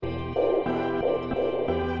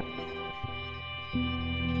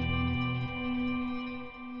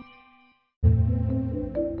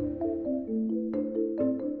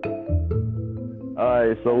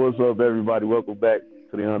So what's up, everybody? Welcome back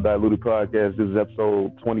to the Undiluted Podcast. This is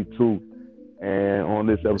episode 22, and on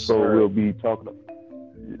this episode we'll be talking.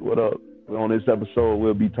 What up? On this episode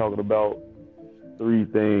we'll be talking about three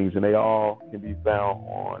things, and they all can be found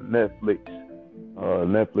on Netflix.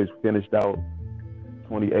 Netflix finished out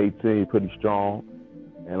 2018 pretty strong,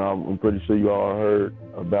 and I'm pretty sure you all heard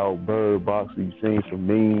about Bird Box. You've seen some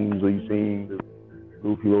memes, or you've seen the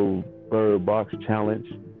goofy little Bird Box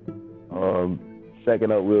challenge.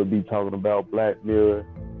 Second up, we'll be talking about Black Mirror,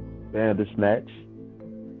 Bandersnatch,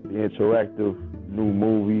 the interactive new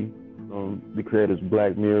movie from the creators of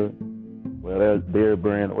Black Mirror. Well, that's their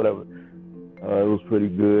brand or whatever. It was pretty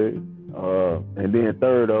good. And then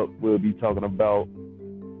third up, we'll be talking about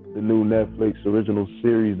the new Netflix original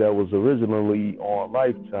series that was originally on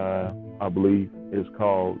Lifetime, I believe. It's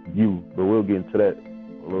called You, but we'll get into that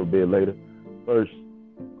a little bit later. First,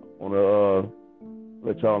 I want to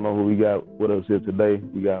let y'all know who we got with us here today.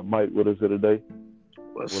 We got Mike with us here today.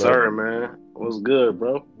 What's sir, man? What's good,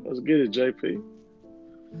 bro? Let's get it, JP.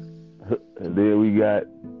 And then we got,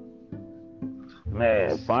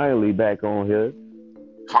 man, finally back on here.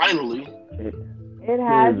 Finally? It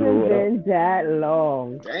hasn't been that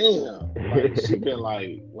long. Damn. She been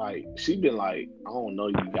like, I don't know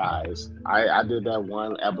you guys. I did that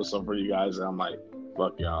one episode for you guys, and I'm like,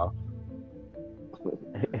 fuck y'all.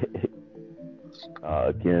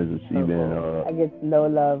 Kansas, she been I get no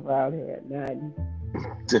love around here, none.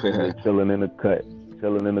 chilling in the cut,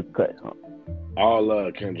 huh? All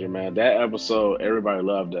love, Kendra, man. That episode, everybody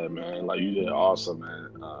loved that, man. Like, you did awesome, man.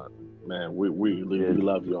 Man, we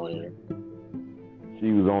love you on here.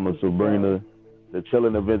 She was on the Sabrina, the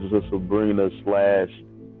Chilling Adventures of Sabrina /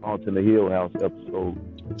 Haunting the Hill House episode.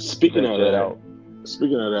 Speaking of that,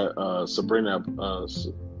 Sabrina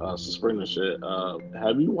shit.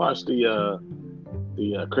 Have you watched the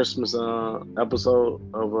Christmas episode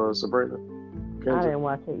of Sabrina? Kendra? I didn't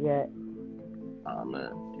watch it yet. Oh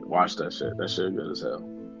man, watch that shit. That shit good as hell.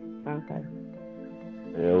 Okay.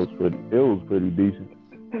 Yeah, it was pretty decent.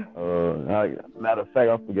 Matter of fact,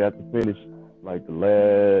 I forgot to finish like the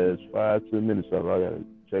last 5-10 minutes of it. I gotta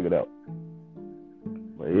check it out.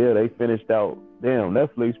 But yeah, they finished out. Damn,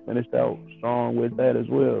 Netflix finished out strong with that as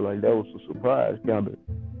well. Like, that was a surprise, kind of.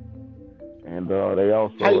 And they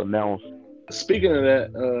also announced. Speaking of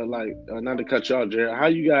that, not to cut you off,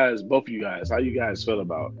 Jared, both of you guys feel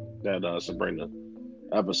about that Sabrina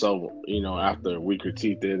episode? You know, after we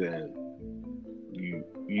critiqued it and you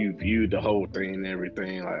viewed the whole thing and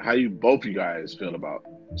everything. Like, how both you guys feel about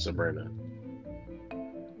Sabrina?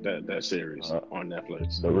 That series on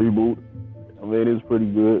Netflix. The reboot. I mean, it's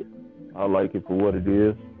pretty good. I like it for what it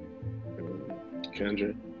is.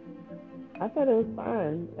 Kendra? I thought it was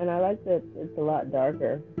fun, and I like that it's a lot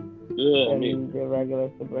darker than the regular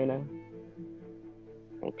Sabrina.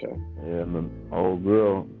 Okay. Yeah, and the old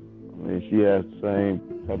girl, I mean, she has the same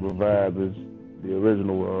type of vibe as the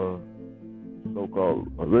original, so-called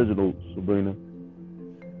original Sabrina,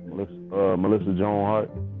 Melissa Joan Hart.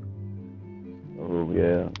 Oh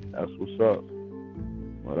yeah, that's what's up.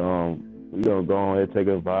 But we're gonna go on and take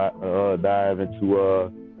a dive into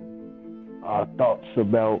our thoughts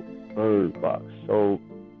about Bird Box. So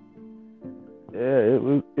yeah,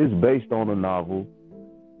 it's based on a novel.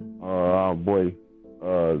 Our boy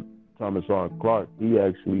Thomas R. Clarke, he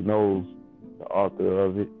actually knows the author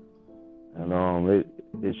of it, and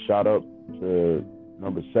it shot up to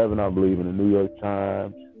number 7, I believe, in the New York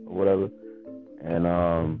Times or whatever. And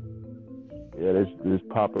yeah, this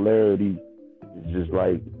popularity is just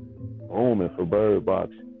like booming for Bird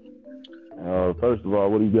Box. First of all,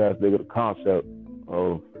 what do you guys think of the concept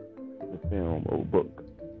of the film or book?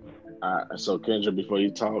 So Kendra, before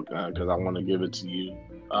you talk, because I want to give it to you,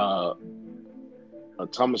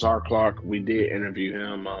 Thomas R. Clarke, we did interview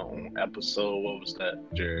him on episode, what was that,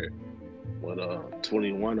 Jared? What,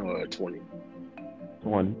 21 or 20?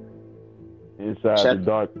 20. Inside the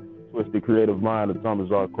dark, twisted creative mind of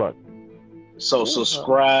Thomas R. Clarke. So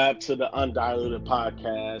subscribe to the Undiluted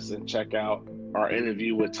Podcast and check out our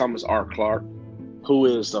interview with Thomas R. Clarke, who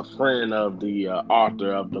is a friend of the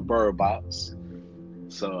author of the Bird Box.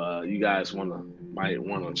 So you guys might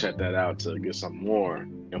want to check that out to get some more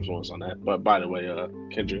influence on that. But by the way,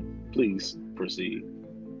 Kendra, please proceed.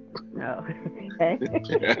 Oh, okay.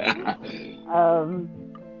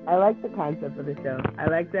 I like the concept of the show. I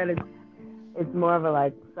like that it's more of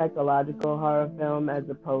a psychological horror film as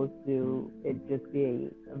opposed to it just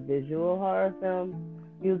being a visual horror film.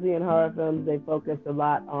 Usually in horror films, they focus a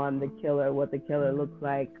lot on the killer, what the killer looks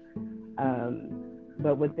like.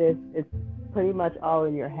 But with this, it's pretty much all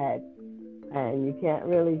in your head. And you can't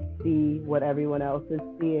really see what everyone else is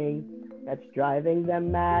seeing. that's driving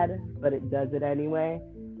them mad, but it does it anyway.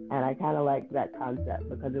 And I kind of like that concept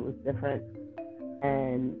because it was different,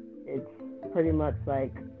 and it's pretty much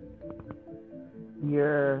like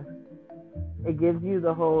it gives you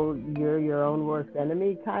the whole you're your own worst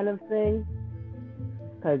enemy kind of thing,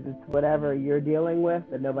 because it's whatever you're dealing with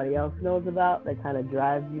that nobody else knows about that kind of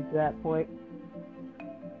drives you to that point.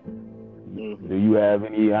 Do you have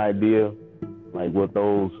any idea, like, what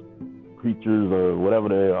those creatures or whatever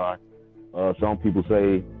they are? Some people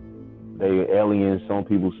say they aliens. Some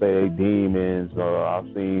people say they demons. I've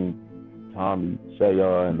seen Tommy say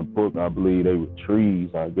in the book, I believe they were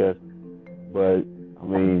trees, I guess. But I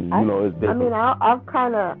mean, it's different.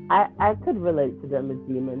 I could relate to them as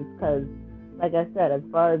demons because, like I said, as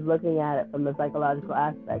far as looking at it from the psychological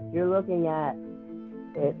aspect, you're looking at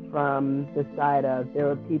it from the side of there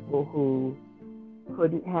are people who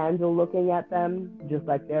couldn't handle looking at them, just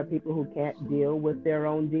like there are people who can't deal with their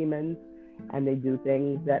own demons and they do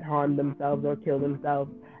things that harm themselves or kill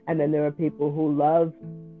themselves. And then there are people who love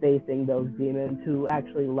facing those demons, who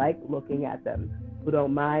actually like looking at them, who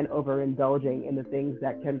don't mind overindulging in the things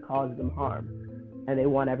that can cause them harm. And they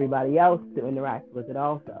want everybody else to interact with it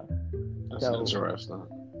also. That's interesting.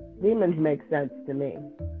 Demons make sense to me.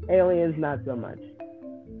 Aliens, not so much.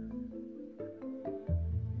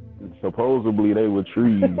 Supposedly they were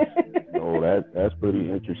trees. So that's pretty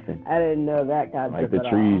interesting. I didn't know that concept. Like the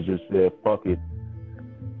trees just said, fuck it,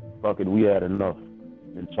 we had enough,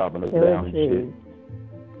 and chopping us down and shit.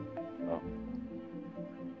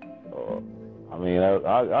 I mean,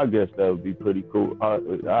 I guess that would be pretty cool. I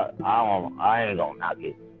ain't gonna knock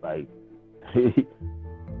it. Like,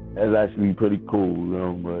 that's actually pretty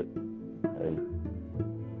cool, But hey.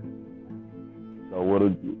 So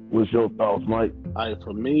what's your thoughts, Mike?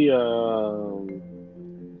 For me,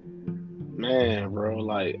 man, bro,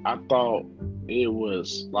 like, I thought it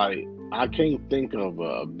was like, I can't think of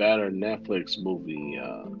a better Netflix movie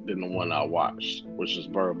than the one I watched, which is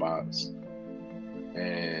Bird Box.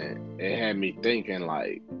 And it had me thinking,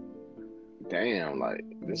 like, damn, like,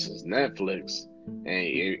 this is Netflix.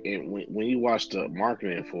 And when you watch the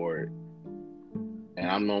marketing for it, and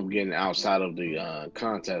I know I'm getting outside of the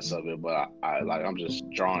context of it, but I'm just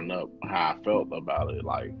drawing up how I felt about it.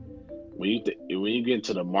 Like, when you get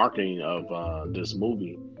into the marketing of this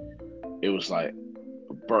movie, it was like,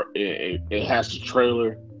 it has the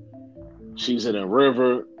trailer. She's in a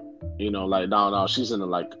river, like, no, she's in a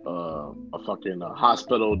fucking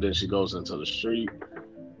hospital. Then she goes into the street.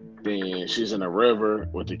 Then she's in a river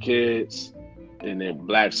with the kids. Then it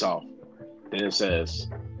blacks off. Then it says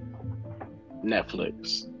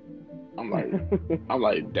Netflix. I'm like,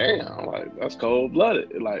 damn. I'm like, that's cold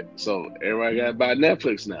blooded. Like, so everybody got to buy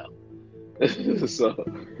Netflix now. so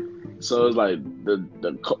it's like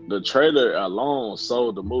the trailer alone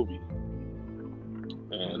sold the movie,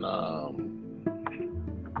 and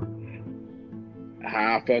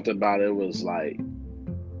how I felt about it was like,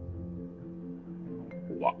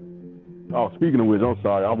 wow. Oh, speaking of which, I'm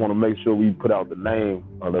sorry. I want to make sure we put out the name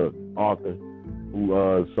of the author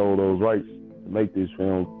who sold those rights to make this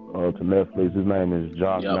film to Netflix. His name is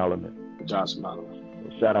Josh Mallerman. Josh Mallerman.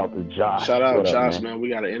 Shout out to Josh. Shout out to Josh, man. We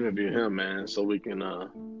got to interview him, man, so we can.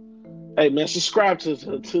 Hey, man, subscribe to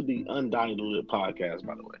the Undiluted Podcast,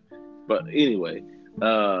 by the way. But anyway,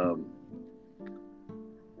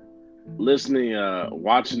 listening,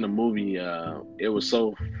 watching the movie, it was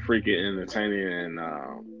so freaking entertaining and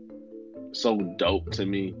so dope to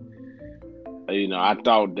me. I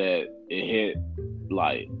thought that it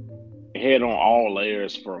hit on all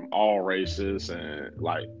layers from all races, and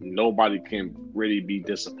like nobody can really be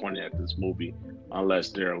disappointed at this movie unless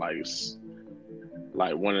they're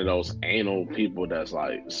like one of those anal people that's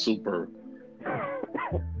like super,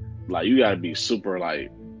 like, you gotta be super like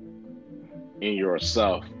in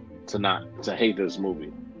yourself to hate this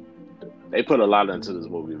movie. They put a lot into this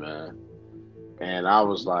movie, man. And I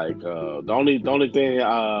was like, the only thing,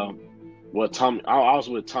 I was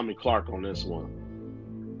with Tommy Clark on this one.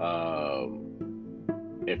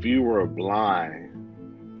 If you were blind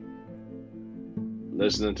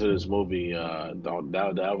listening to this movie,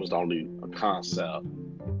 that was the only concept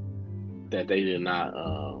that they did not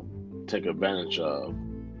take advantage of,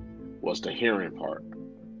 was the hearing part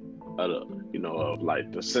of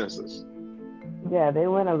like the senses. Yeah, they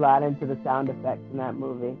went a lot into the sound effects in that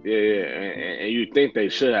movie. Yeah, and you think they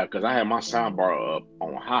should have, because I had my sound bar up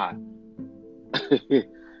on high.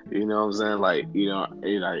 You know what I'm saying? Like,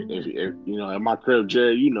 if in my crib,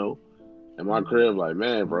 Jay, in my crib, like,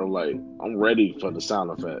 man, bro, like, I'm ready for the sound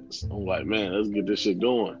effects. I'm like, man, let's get this shit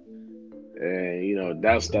going. And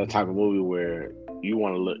that's that type of movie where you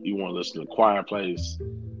want to listen to Quiet Place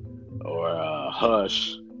or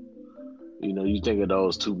Hush. You know, you think of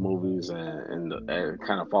those two movies, and it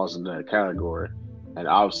kind of falls into that category. And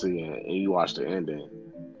obviously, and you watch the ending,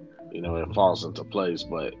 you know, it falls into place.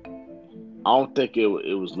 But I don't think it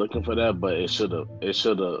was looking for that, but it should have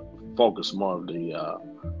focused more of the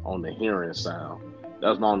on the hearing sound.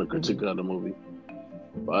 That's my only critique of the movie.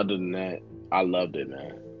 But other than that, I loved it,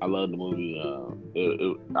 man. I loved the movie.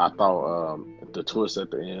 I thought the twist at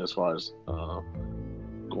the end, as far as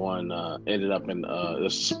going, ended up in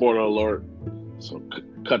this spoiler alert. So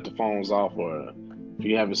cut the phones off, or if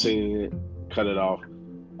you haven't seen it, cut it off.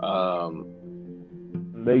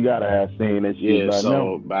 They gotta have seen it. Yeah.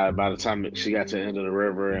 So by the time she got to the end of the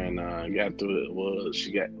river and got through it,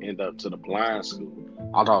 she ended up to the blind school.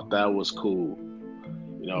 I thought that was cool.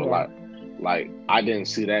 You know, like I didn't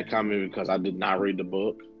see that coming because I did not read the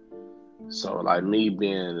book. So like me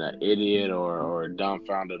being an idiot or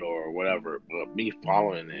dumbfounded or whatever, but me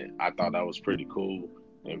following it, I thought that was pretty cool.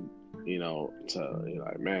 And you know,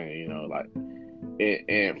 like, man, you know, like,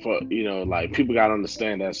 and for, you know, like, people gotta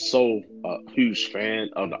understand that so a huge fan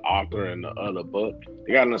of the author and the book.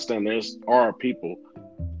 They gotta understand there's people.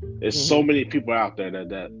 There's so many people out there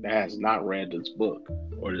that has not read this book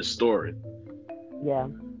or this story. Yeah,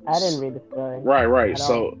 I didn't read the story. Right.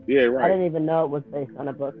 So yeah, right. I didn't even know it was based on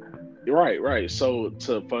a book. Right. So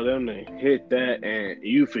for them to hit that, and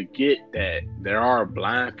you forget that there are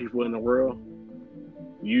blind people in the world.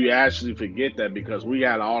 You actually forget that because we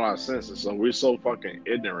got all our senses, so we're so fucking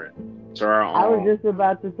ignorant to our own. I was just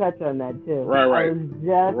about to touch on that too. Right. I was just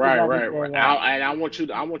about to say that. I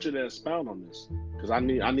want you to expound on this because I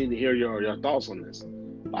need to hear your thoughts on this.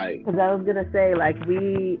 Like, because I was gonna say, like,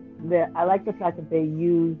 I like the fact that they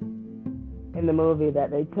used in the movie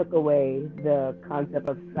that they took away the concept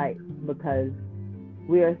of sight, because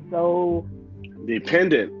we are so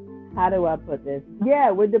dependent. How do I put this?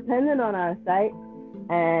 Yeah, we're dependent on our sight.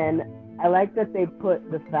 And I like that they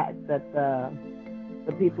put the fact that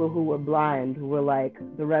the people who were blind were like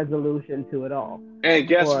the resolution to it all. And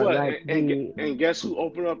guess what? Like and guess who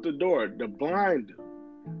opened up the door? The blind.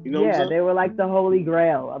 You know what I'm saying? They were like the holy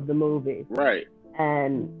grail of the movie. Right.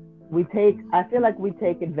 And I feel like we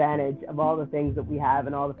take advantage of all the things that we have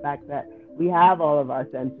and all the fact that we have all of our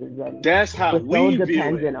senses. And that's how we're so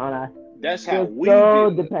dependent on us. That's how we're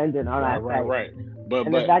so dependent on our sight. Right. But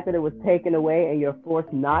the fact that it was taken away and you're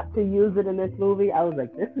forced not to use it in this movie, I was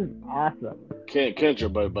like, this is awesome.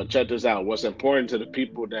 Kendra, but check this out. What's important to the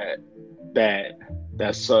people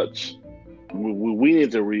that such, we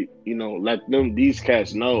need to let these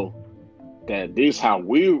cats know that this is how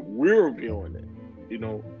we're viewing it. You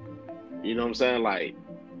know what I'm saying? Like,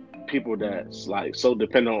 people that's like so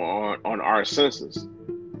dependent on our senses.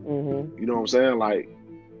 Mm-hmm. You know what I'm saying? Like,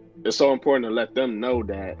 it's so important to let them know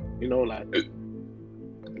that,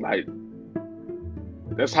 like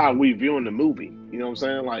that's how we viewing the movie. You know what I'm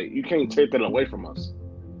saying? Like, you can't take that away from us.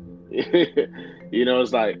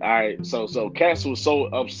 It's like, all right, so Cass was so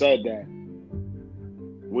upset that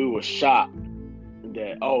we were shocked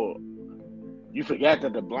that, oh, you forgot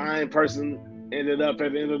that the blind person ended up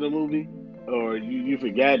at the end of the movie? Or you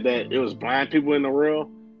forgot that it was blind people in the world?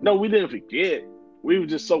 No, we didn't forget. We were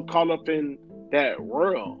just so caught up in that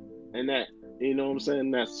world and that,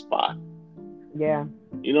 that spot. Yeah.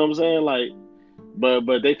 You know what I'm saying? Like, but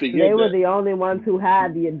they forget they were the only ones who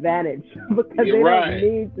had the advantage because they don't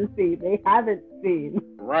need to see. They haven't seen.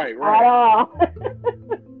 Right. At all.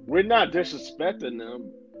 We're not disrespecting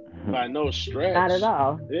them by no stretch. Not at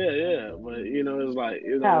all. Yeah. But it's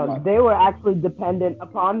like they were actually dependent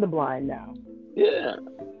upon the blind now. Yeah.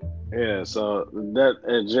 Yeah. So that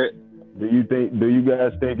do you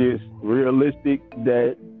guys think it's realistic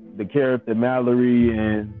that the character Mallory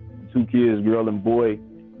and two kids, girl and boy,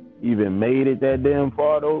 even made it that damn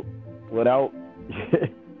far though, without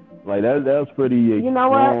like that's pretty. You know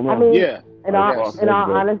what? I mean, yeah. In all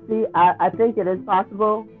honesty, I think it is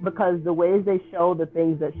possible because the ways they show the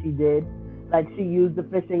things that she did, like she used the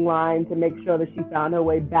fishing line to make sure that she found her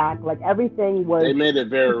way back. Like everything was. They made it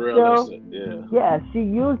very realistic. Yeah. Yeah, she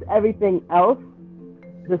used everything else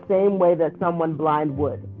the same way that someone blind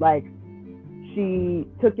would. Like she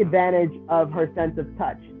took advantage of her sense of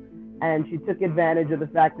touch. And she took advantage of the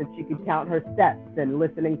fact that she could count her steps and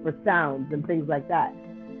listening for sounds and things like that.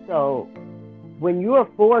 So when you are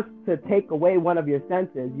forced to take away one of your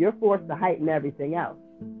senses, you're forced to heighten everything else.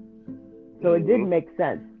 So it did make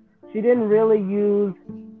sense. She didn't really use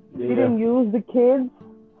the kids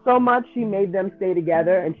so much. She made them stay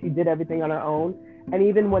together and she did everything on her own. And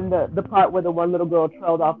even when the part where the one little girl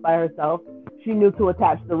trailed off by herself, she knew to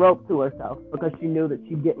attach the rope to herself because she knew that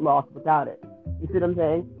she'd get lost without it. You see what I'm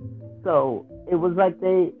saying? So it was like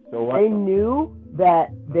they knew that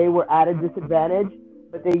they were at a disadvantage,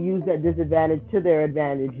 but they used that disadvantage to their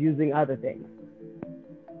advantage using other things.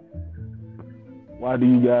 Why do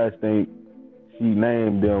you guys think she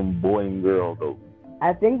named them boy and girl though?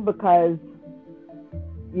 I think because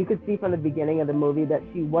you could see from the beginning of the movie that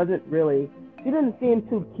she didn't seem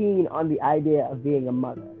too keen on the idea of being a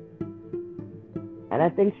mother. And I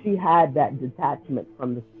think she had that detachment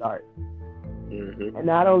from the start. Mm-hmm. And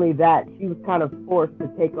not only that, she was kind of forced to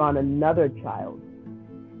take on another child.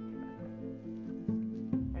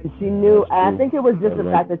 And she knew, and I think it was just the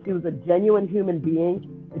fact that she was a genuine human being,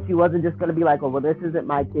 and she wasn't just going to be like, oh, well, this isn't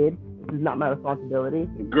my kid. This is not my responsibility.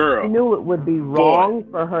 Girl. She knew it would be wrong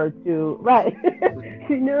for her to, right.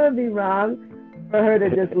 She knew it would be wrong for her to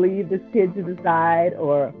just leave this kid to the side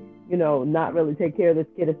or, you know, not really take care of this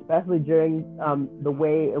kid, especially during the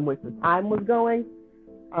way in which the time was going.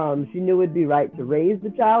 She knew it'd be right to raise the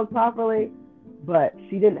child properly, but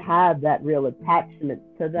she didn't have that real attachment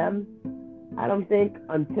to them, I don't think,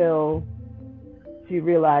 until she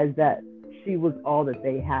realized that she was all that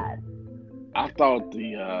they had. I thought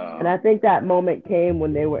and I think that moment came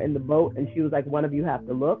when they were in the boat and she was like, one of you have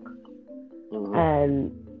to look. Mm-hmm.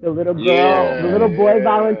 And the little girl, the little boy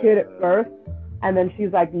volunteered at first. And then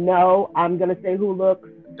she's like, no, I'm going to say who looks.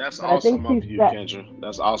 That's awesome of you, Kendra.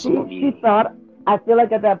 That's awesome of you. I feel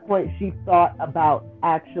like at that point she thought about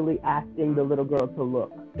actually asking the little girl to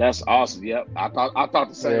look. That's awesome. Yep. I thought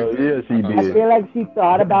the same thing. Yeah, she did. I feel like she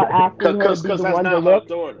thought about asking her to be the one to look.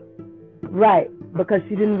 Right, because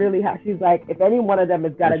she didn't really have. She's like, if any one of them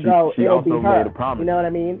has got to go, it'll be her. You know what I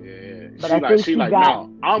mean? Yeah. But I think she got.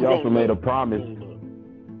 No, she also made a promise.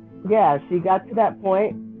 Yeah, she got to that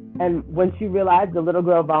point, and when she realized the little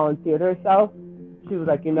girl volunteered herself, she was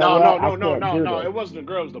like, you know what? No. It wasn't the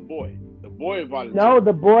girl. It was the boy. The boy volunteered. No,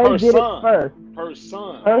 the boy did it first. Her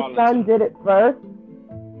son. Her son did it first.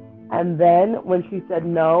 And then when she said,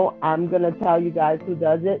 no, I'm going to tell you guys who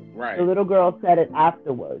does it, right. The little girl said it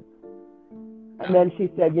afterwards. And then she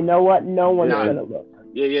said, you know what? No one's going to look.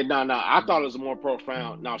 No. I thought it was more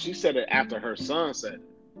profound. No, she said it after her son said it.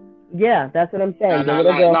 Yeah, that's what I'm saying. The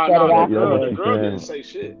little girl said it afterwards. The girl didn't say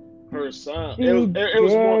shit. Her son. She did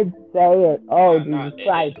say it. Oh, Jesus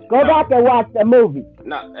Christ. Go back and watch the movie.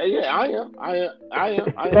 I am.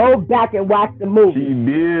 Go back and watch the movie. She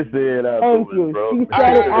did say it afterwards, Thank you. bro. She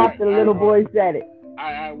said it after the little boy said it.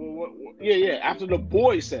 After the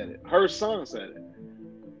boy said it. Her son said it.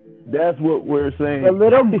 That's what we're saying. The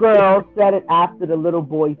little girl said it after the little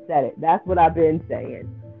boy said it. That's what I've been saying.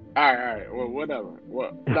 All right. Well, whatever.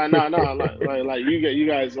 Well, no. Like you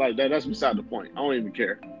guys like that. That's beside the point. I don't even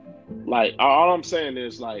care. Like all I'm saying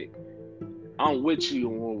is like I'm with you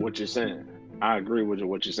on what you're saying. I agree with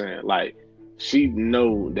what you're saying. Like she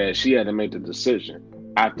knew that she had to make the decision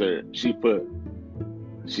after the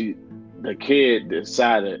kid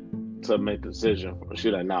decided to make the decision.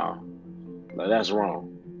 She like, nah, like that's wrong.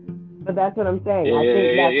 But that's what I'm saying. I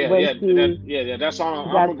think that's all.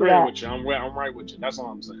 I'm agreeing with you. I'm right with you. That's all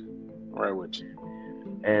I'm saying. I'm right with you.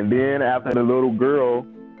 And then after the little girl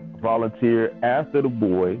volunteered after the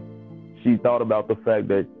boy, she thought about the fact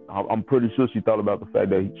that I'm pretty sure she thought about the fact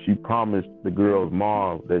that she promised the girl's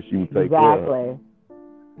mom that she would take care of her.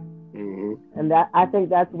 Exactly. Mm-hmm. And I think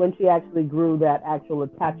that's when she actually grew that actual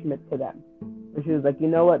attachment to them. And she was like, you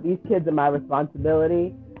know what? These kids are my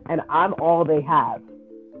responsibility, and I'm all they have.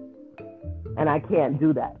 And I can't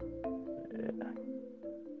do that. Yeah.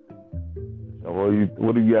 So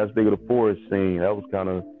what do you guys think of the forest scene? That was kind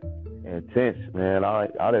of intense, man. I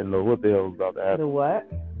didn't know what the hell was about to happen. The what?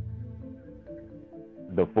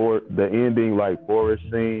 The ending, like, forest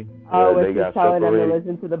scene. Oh, where she's telling them to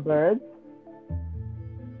listen to the birds?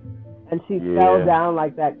 And she fell down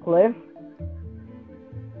like that cliff?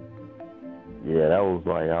 Yeah, that was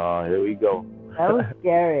like, here we go. That was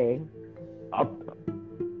scary. I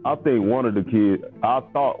think I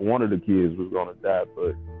thought one of the kids was going to die, but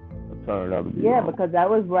it turned out to be wrong. Because that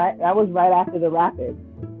was right after the rapids.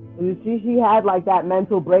 She had like that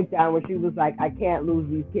mental breakdown where she was like, I can't lose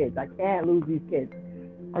these kids. I can't lose these kids.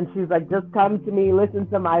 And she was like, just come to me, listen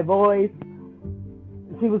to my voice.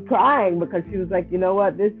 She was crying because she was like, you know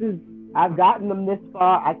what, I've gotten them this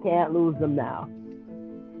far, I can't lose them now.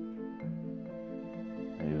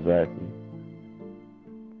 Exactly.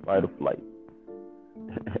 Fight or flight.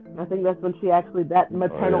 I think that's when that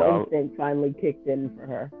maternal instinct finally kicked in for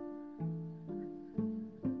her.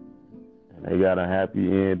 And they got a happy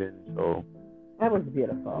ending, so. That was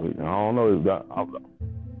beautiful. I don't know.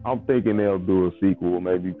 I'm thinking they'll do a sequel,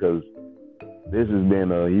 maybe, because this has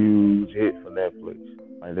been a huge hit for Netflix.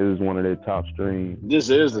 Like, this is one of their top streams. This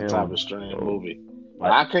is the top stream movie.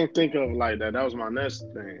 Like, I can't think of like that. That was my next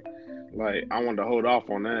thing. Like, I wanted to hold off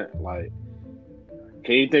on that. Like,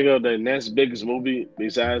 can you think of the next biggest movie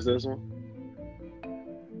besides this one?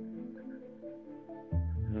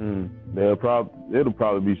 It'll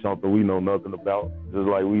probably be something we know nothing about, just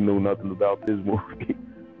like we knew nothing about this movie.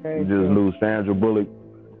 We just knew Sandra Bullock.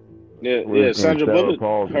 Yeah, Sandra Bullock.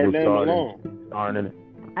 Her name alone. Starring in it.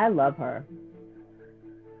 I love her.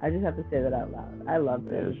 I just have to say that out loud. I love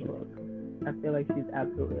Sandra Bullock. I feel like she's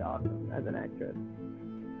absolutely awesome as an actress.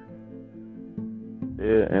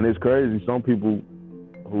 Yeah, and it's crazy. Some people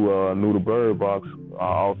who knew the Bird Box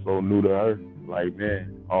are also new to her. Like,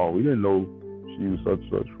 man, we didn't know she was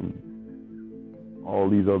such from all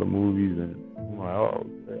these other movies, and I'm like,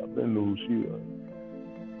 I didn't know who she was.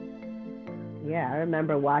 Yeah, I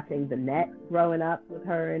remember watching The Net growing up with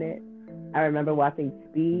her in it. I remember watching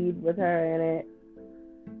Speed with her in it.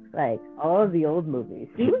 Like, all of the old movies.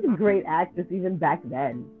 She was a great actress even back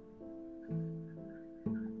then.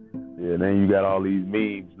 Yeah, then you got all these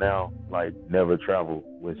memes now, like Never Travel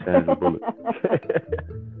with Sandra Bullock.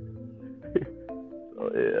 So,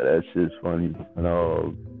 yeah, that shit's funny. And,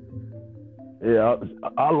 yeah,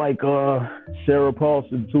 I like Sarah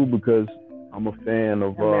Paulson too, because I'm a fan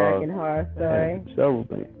of American Horror Story. Several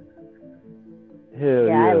things. Hell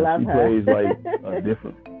yeah, I love she her. plays like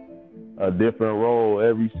a different role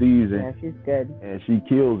every season. Yeah, she's good, and she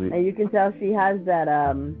kills it. And you can tell she has that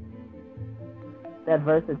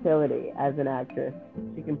versatility as an actress.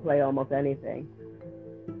 She can play almost anything.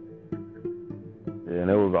 Yeah, and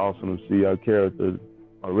it was awesome to see her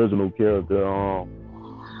original character,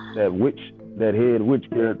 that head witch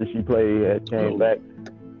character she played came back.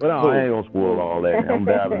 But I ain't gonna spoil all that. I'm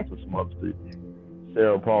diving into some other shit.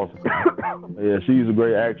 Sarah Paulson. Yeah, she's a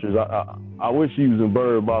great actress. I wish she was in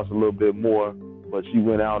Bird Box a little bit more, but she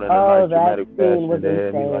went out in a nice dramatic fashion that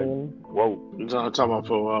had me like, whoa. You're talking about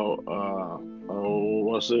for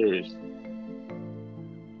what series?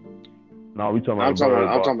 No, we talking I'm about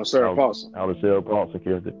talking about Sarah Paulson. How the Sarah Paulson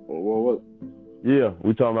character. What? Yeah,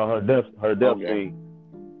 we talking about her death scene.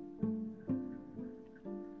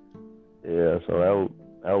 Yeah, so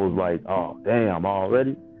that was like, oh damn,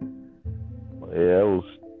 already. Yeah, it was.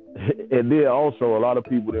 And then also a lot of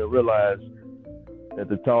people didn't realize that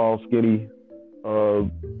the tall, skinny,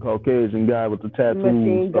 Caucasian guy with the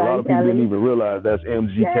tattoos. A lot of people didn't even realize that's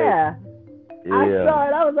MGK. Yeah. I saw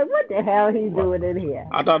it. I was like, what the hell he doing in here?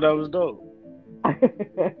 I thought that was dope.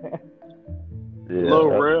 Yeah, Lil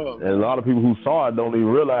Rel. And a lot of people who saw it don't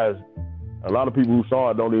even realize. That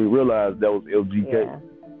was LGK. Yeah.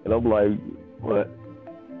 And I'm like, what?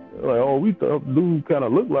 Like, we thought dude kind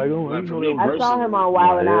of looked like him. I saw him on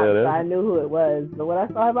Wild 'N Out, so I knew who it was. But when I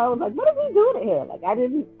saw him, I was like, what is he doing in here? Like, I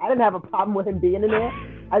didn't have a problem with him being in there.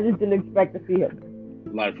 I just didn't expect to see him.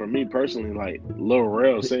 Like, for me personally, like,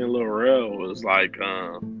 seeing Lil Rel was like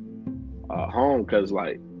home, because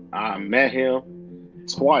like I met him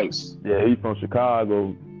twice. Yeah, he's from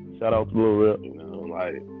Chicago. Shout out to Lil Rel. You know,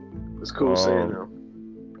 like, it's cool seeing him.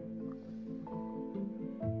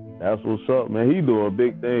 That's what's up, man. He doing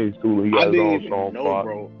big things too. He got his own song,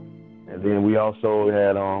 bro. And then we also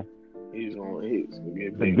had he's gonna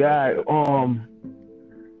get the big. guy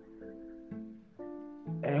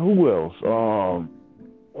and who else?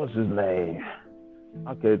 What's his name?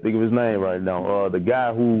 I can't think of his name right now. The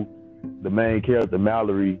guy who the main character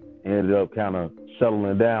Mallory ended up kind of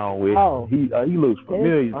settling down with. Oh, he looks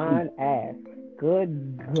familiar. Fine ass.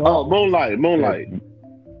 Good God. Oh, Moonlight.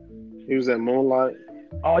 He was in Moonlight.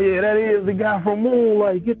 Oh yeah, that is the guy from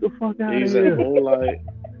Moonlight. Get the fuck out of here. He's in Moonlight,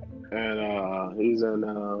 and he's in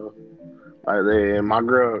like they. And my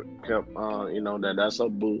girl kept, that's her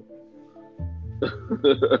boo.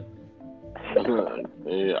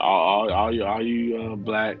 Yeah, all you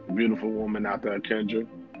black beautiful woman out there, Kendra,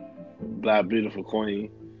 black beautiful queen.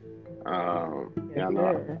 Trevante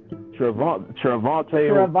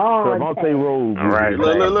Rose. All right,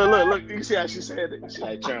 look. You see how she said it? She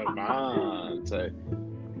like Trevante.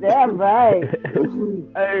 Damn right.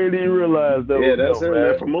 I ain't even realized that. Yeah, that's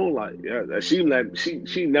her from Moonlight. Yeah, she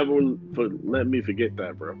never let me forget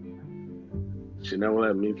that, bro. She never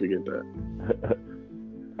let me forget that.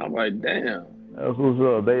 I'm like, damn. That's what's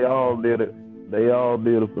up. They all did it. They all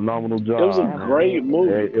did a phenomenal job. It was a great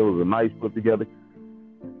movie. It was a nice put together.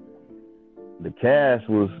 The cast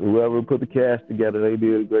was whoever put the cast together. They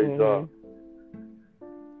did a great job.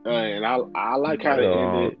 And I like how they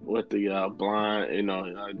ended with the blind,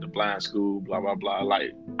 the blind school, blah blah blah.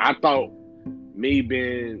 Like, I thought me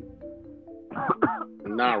being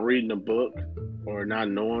not reading the book or not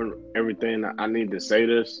knowing everything, I need to say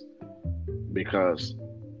this because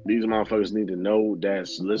these motherfuckers need to know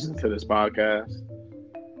that's listening to this podcast.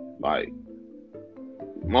 Like,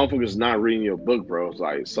 motherfuckers not reading your book, bro. It's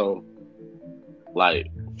like, so, like,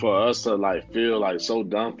 for us to like feel like so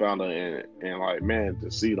dumbfounded and like, man, to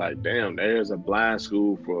see like, damn, there's a blind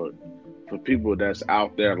school for people that's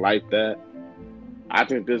out there like that. I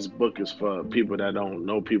think this book is for people that don't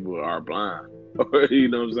know people are blind. You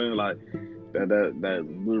know what I'm saying? Like that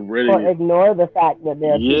we really or ignore the fact that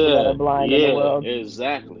there are people that are blind in the world.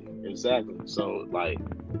 Exactly. So like,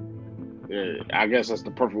 I guess that's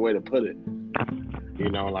the perfect way to put it. You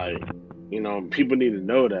know, like, you know, people need to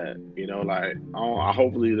know that. You know, like,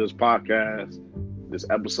 hopefully this podcast, this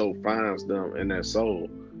episode finds them in their soul,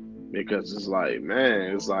 because it's like,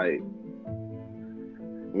 man, it's like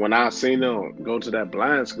when I seen them go to that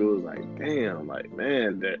blind school, it's like, damn, like,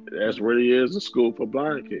 man, that's really is a school for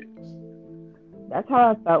blind kids. That's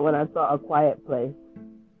how I felt when I saw A Quiet Place.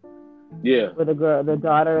 Yeah. Where the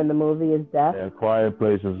daughter in the movie is deaf. Yeah, Quiet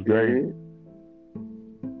Place is great. Mm-hmm.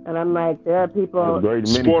 And I'm like, there are people.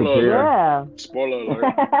 Spoiler alert. Yeah. Spoiler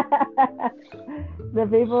alert. The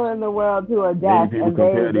people in the world who are deaf and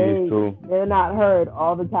they're not heard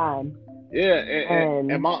all the time. Yeah,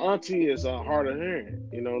 and my auntie is hard of hearing.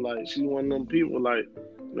 You know, like, she's one of them people, like,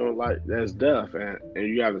 you know, like, that's deaf, and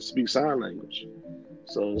you have to speak sign language.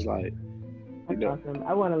 So it's like, you know, awesome.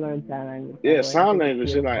 I want to learn sign language. Yeah, sign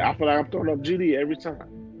language. And like, I feel like I'm throwing up GD every time.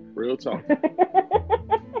 Real talk.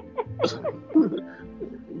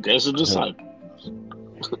 Guess a disciple.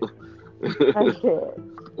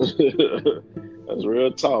 That's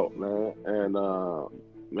real talk, man. And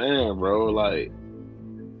man, bro, like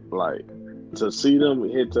to see them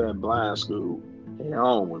hit that blind school, it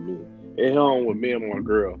home with me. It home with me and my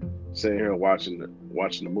girl sitting here watching the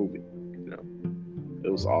movie. You know, it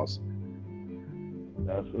was awesome.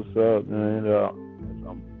 That's what's up, man.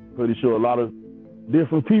 I'm pretty sure a lot of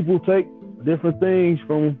different people take different things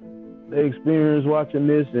from their experience watching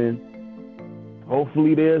this, and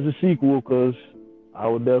hopefully there's a sequel, because I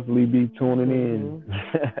would definitely be tuning in.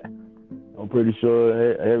 I'm pretty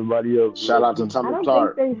sure everybody else. Shout out to Tommy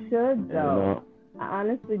Clark. I don't think they should, though. I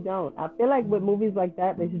honestly don't. I feel like with movies like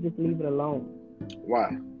that, they should just leave it alone.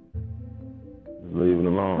 Why? Just leave it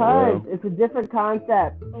alone. Because it's a different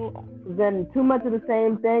concept. Then too much of the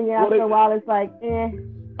same thing. Yeah, after a while, it's like, eh.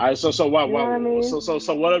 All right, so why? You know what I mean? So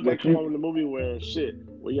what if they come up with a movie where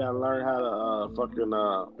we gotta learn how to fucking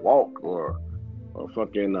walk or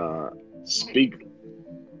fucking speak?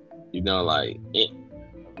 You know, like it.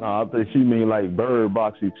 No, I think she mean like Bird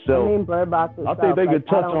Box itself. I mean Bird Box itself. I think they could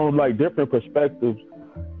touch on like different perspectives.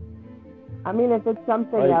 I mean, if it's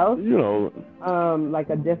something else, you know, like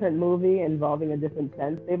a different movie involving a different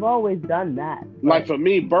sense, they've always done that. Like for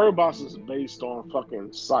me, Bird Box is based on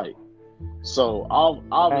fucking sight. So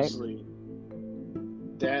obviously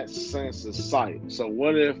that sense is sight. So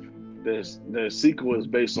what if the sequel is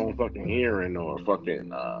based on fucking hearing or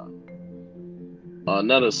fucking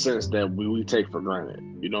another sense that we take for granted?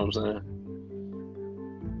 You know what I'm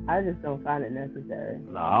saying? I just don't find it necessary.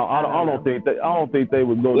 No, I don't think they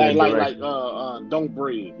would go like direction. Don't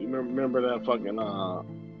Breathe. You remember that fucking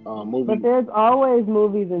movie? But there's always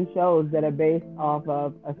movies and shows that are based off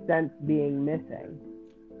of a sense being missing.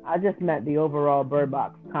 I just meant the overall Bird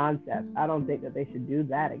Box concept. I don't think that they should do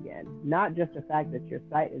that again. Not just the fact that your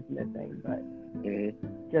sight is missing, but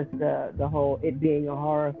just the whole it being a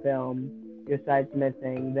horror film, your sight's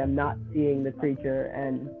missing, them not seeing the creature,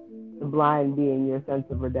 and the blind being your sense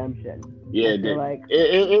of redemption. Yeah, like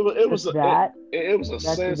it was that. It was a that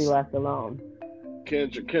sense. should be left alone.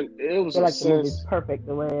 Kendra, it was I feel a like sense. The movie's perfect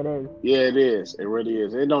the way it is. Yeah, it is. It really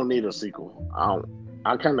is. It don't need a sequel.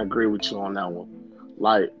 I kind of agree with you on that one.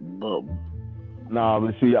 Like, but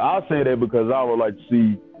but see, I say that because I would like to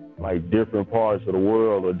see like different parts of the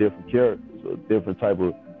world or different characters or different type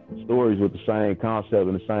of stories with the same concept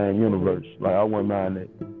in the same universe. Like, I wouldn't mind that.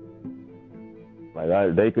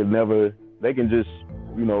 Like, they can just,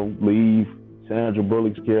 you know, leave Sandra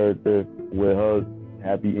Bullock's character with her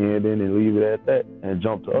happy ending and leave it at that and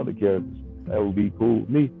jump to other characters. That would be cool with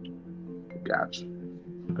me. Gotcha.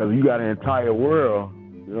 Because you got an entire world,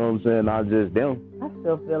 you know what I'm saying, not just them. I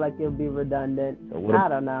still feel like it'll be redundant. I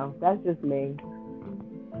don't know. That's just me.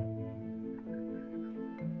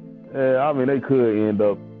 Yeah, I mean, they could end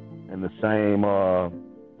up in the same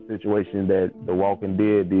situation that The Walking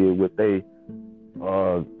Dead did with they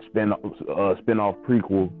spin-off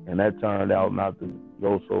prequel, and that turned out not to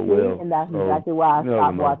go so well. And that's exactly why I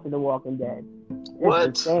stopped watching The Walking Dead.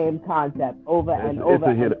 It's the same concept over and over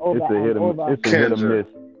and over. It's a hit or miss.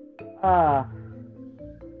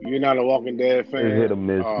 You're not a Walking Dead fan? It's hit or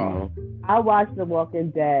miss, you know. I watched The Walking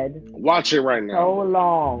Dead. Watch it right now. So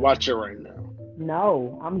long. Watch it right now.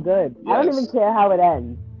 No, I'm good. Yes. I don't even care how it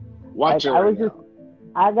ends. Watch it right now.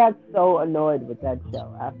 I got so annoyed with that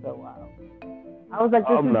show after a while. I was like,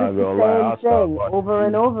 this is just the same thing over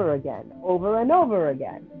and over again, over and over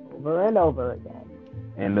again, over and over again.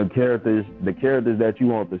 And the characters that you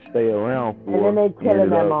want to stay around for, and then they killing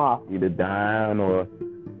them off, either dying or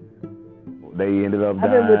they ended up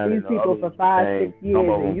dying. I've been with these people for 5-6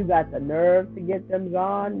 years, and you got the nerve to get them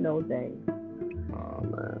gone? No thanks. Oh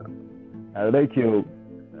man, how they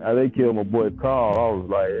killed my boy Carl, I was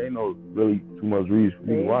like, ain't no really too much reason for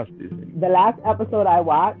me to watch this anymore. The last episode I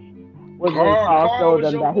watched was when Carl showed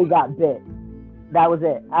them that he got bit. That was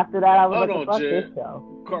it. After that, I was like, fuck this show.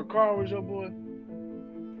 Carl was your boy?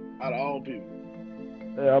 Out of all people.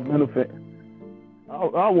 Yeah, I've been a fan.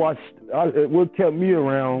 I watched, what kept me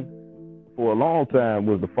around for a long time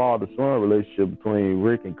was the father-son relationship between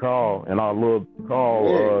Rick and Carl, and I love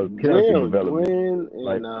Carl character development.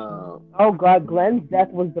 Oh God, Glenn's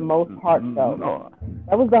death was the most heartfelt. No,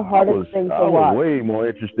 that was the hardest thing to watch. I was way more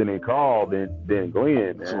interested in Carl than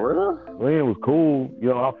Glenn. Man. For real? Glenn was cool. You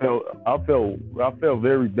know, I felt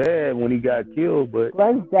very bad when he got killed, but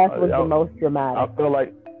Glenn's death was the most dramatic.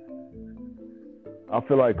 I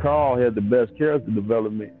feel like Carl had the best character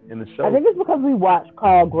development in the show. I think it's because we watched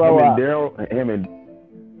Carl grow up.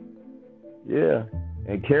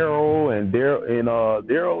 And Carol and Daryl as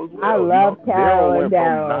well. I love Carol and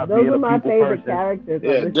Daryl. Those are my favorite characters.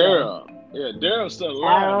 Yeah, Daryl. Yeah, Daryl's still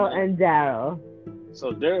alive. Carol and Daryl.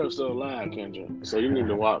 So Daryl's still alive, Kendra. So you need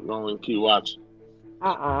to go and keep watching.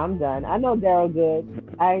 I'm done. I know Daryl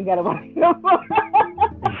good. I ain't gotta watch no more.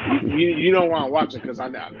 You don't want to watch it because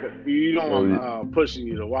you don't want pushing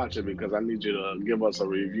you to watch it because I need you to give us a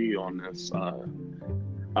review on this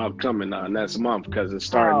upcoming next month because it's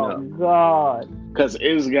starting up. Oh God! Because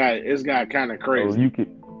it's got kind of crazy.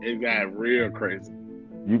 It got real crazy.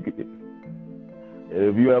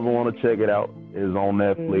 If you ever want to check it out, it's on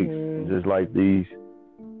Netflix. Mm-hmm. Just like these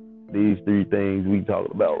three things we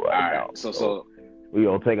talked about right now. So we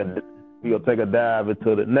gonna take a dive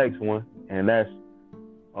into the next one, and that's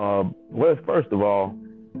well, first of all,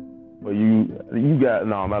 you got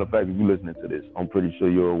matter of fact, if you're listening to this, I'm pretty sure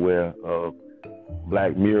you're aware of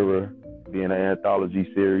Black Mirror being an anthology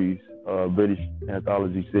series, British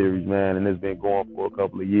anthology series, man, and it's been going for a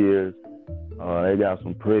couple of years. They got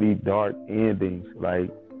some pretty dark endings. Like,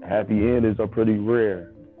 happy endings are pretty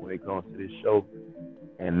rare when it comes to this show.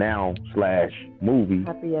 And now / movie,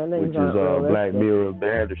 which is Black Mirror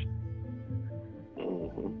Bandersnatch.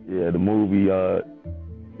 Yeah, the movie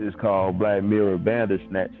is called Black Mirror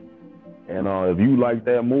Bandersnatch. And if you like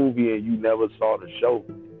that movie and you never saw the show,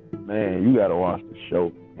 man, you gotta watch the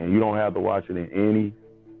show. And you don't have to watch it in any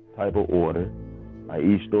type of order. Like,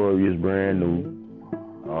 each story is brand new.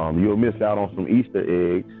 You'll miss out on some Easter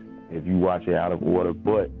eggs if you watch it out of order,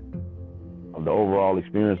 but the overall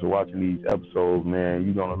experience of watching these episodes, man,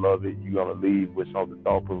 you're gonna love it. You're gonna leave with something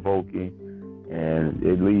thought-provoking, and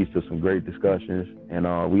it leads to some great discussions. And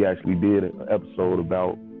we actually did an episode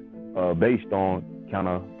about based on kind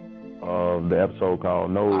of the episode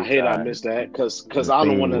called Nose. I hate I missed that because I'm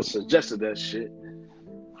the one that suggested that shit.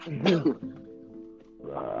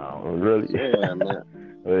 Really? Yeah, man.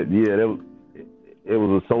 But yeah, it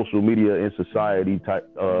was a social media and society type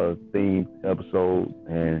themed episode,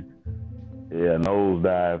 and yeah,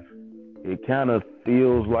 Nosedive. It kind of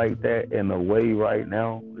feels like that in a way right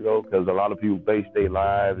now, because a lot of people base their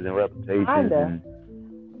lives and reputations and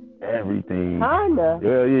everything.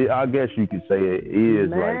 Yeah, I guess you could say it is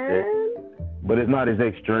like that, but it's not as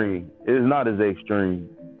extreme. It's not as extreme.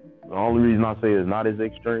 The only reason I say it's not as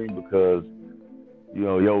extreme because,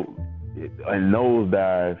 in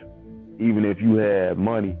Nosedive, even if you had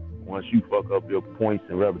money, once you fuck up your points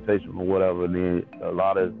and reputation or whatever, then a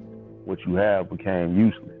lot of what you have became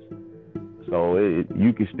useless. So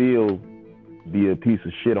you can still be a piece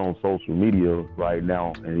of shit on social media right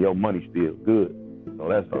now, and your money's still good. So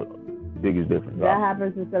that's the biggest difference. That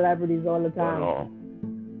happens to celebrities all the time.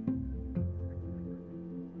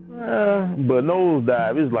 But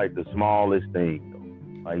Nosedive is like the smallest thing,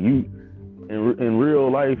 though. Like, you, in real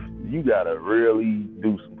life, you gotta really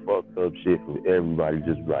do some fucked up shit for everybody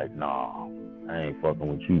just like, nah, I ain't fucking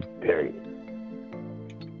with you, period.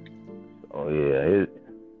 Oh yeah,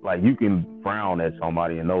 like, you can frown at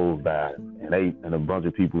somebody in Nosedive, and a bunch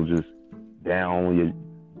of people just give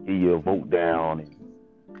your vote down, and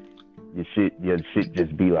your shit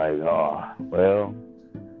just be like, well.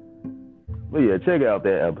 But yeah, check out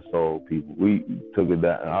that episode, people. We took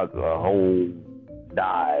a whole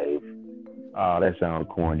dive. That sounds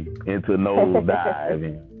corny. Into Nosedive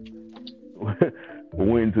and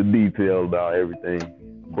went into detail about everything.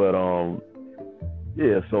 But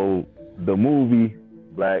yeah, so the movie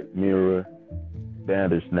Black Mirror,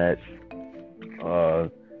 Bandersnatch.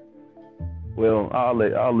 Well,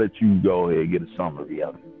 I'll let you go ahead and get a summary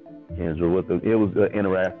of it, Kendra. It was an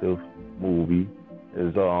interactive movie.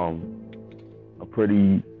 It's a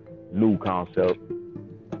pretty new concept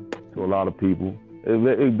to a lot of people.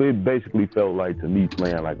 It basically felt like, to me,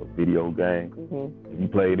 playing like a video game. Mm-hmm. If you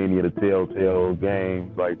played any of the Telltale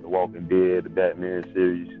games, like The Walking Dead, the Batman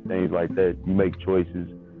series, things like that, you make choices.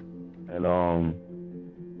 And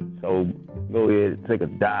so go ahead and take a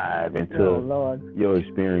dive into your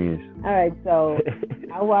experience. All right, so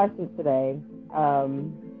I watched it today.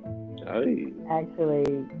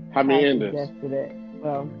 Actually, how many endings? Suggested it.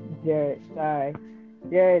 Well,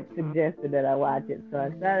 Jared suggested that I watch it, so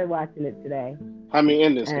I started watching it today. How many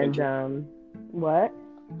endings? And what?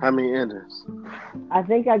 How many endings? I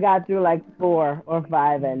think I got through like 4 or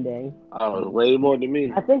 5 endings. Oh, way more than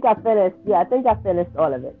me. I think I finished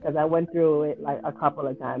all of it because I went through it like a couple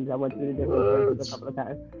of times. I went through the different versions a couple of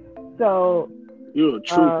times. So you're a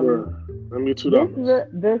trooper. Let me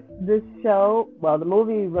 $2. This show, well, the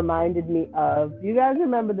movie reminded me of. You guys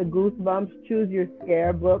remember the Goosebumps Choose Your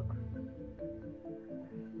Scare books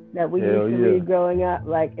that we used to read growing up?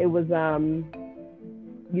 Like, it was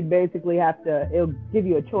you basically have to. It'll give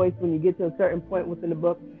you a choice when you get to a certain point within the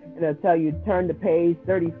book, and it'll tell you turn to page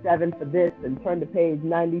 37 for this and turn to page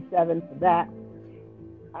 97 for that.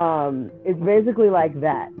 It's basically like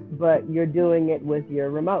that, but you're doing it with your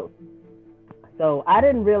remote. So I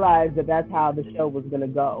didn't realize that that's how the show was going to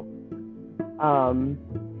go.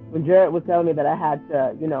 When Jared was telling me that I had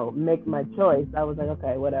to, make my choice, I was like,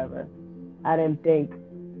 okay, whatever.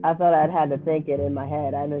 I thought I'd had to think it in my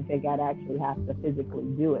head. I didn't think I'd actually have to physically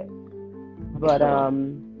do it. But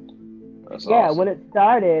that's yeah, awesome. when it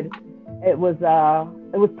started, it was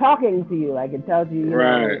talking to you. Like, it tells you,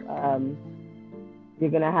 you're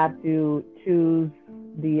gonna have to choose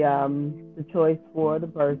the choice for the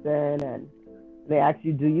person, and they ask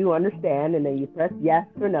you, do you understand? And then you press yes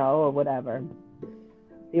or no or whatever.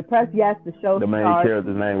 You press yes, the show starts. The main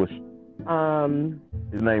character's name was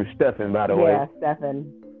his name's Stefan, by the way. Yeah,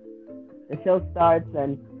 Stefan. The show starts,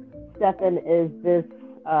 and Stefan is this,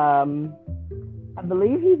 I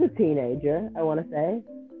believe he's a teenager, I want to say.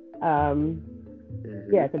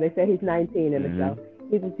 Yeah, because they say he's 19 in the show.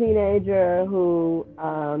 He's a teenager who,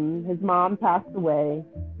 his mom passed away,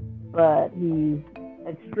 but he's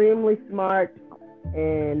extremely smart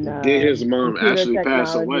in did his mom actually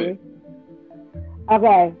pass away?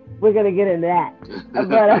 Okay, we're going to get into that.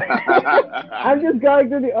 But I'm just going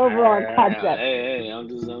through the overall concept. Hey, I'm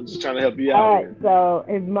just trying to help you out. All right, so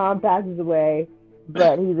his mom passes away,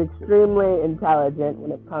 but he's extremely intelligent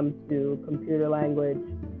when it comes to computer language.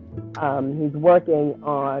 He's working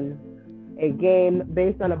on a game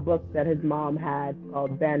based on a book that his mom had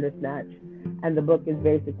called Bandersnatch. And the book is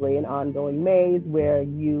basically an ongoing maze where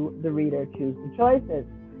you, the reader, choose the choices.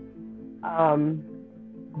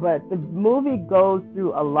 But the movie goes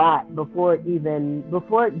through a lot before it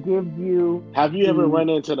gives you. Have you ever run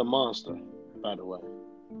into the monster, by the way?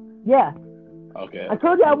 Yeah. Okay. I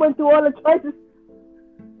told you I went through all the choices.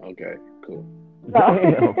 Okay, cool.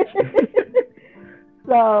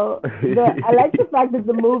 So I like the fact that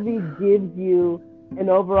the movie gives you an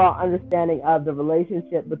overall understanding of the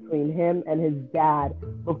relationship between him and his dad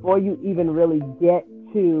before you even really get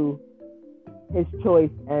to his choice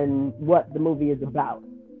and what the movie is about.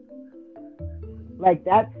 Like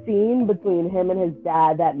that scene between him and his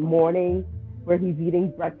dad that morning where he's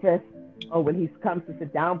eating breakfast, or when he comes to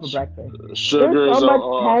sit down for breakfast. There's so much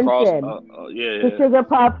tension. The sugar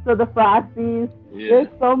puffs or the Frosties. Yeah. There's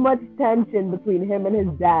so much tension between him and his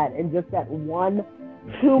dad in just that 1-2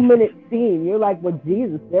 minute scene. You're like, well,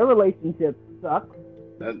 Jesus, their relationship sucks.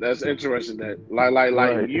 That's interesting. That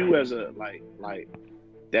like you as a like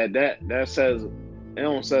that says, it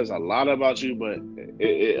don't says a lot about you, but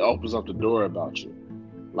it opens up the door about you.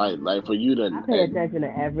 Like for you to I pay attention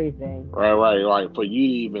to everything. Right. For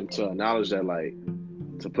you even to acknowledge that, like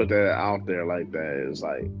to put that out there like that is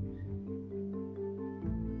like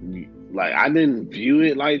I didn't view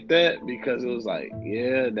it like that because it was like,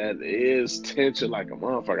 yeah, that is tension like a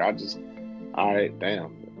motherfucker. All right,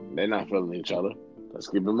 damn, they're not feeling each other. Let's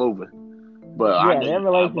keep it moving. But their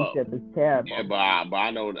relationship is terrible. Yeah, but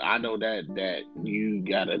I know that you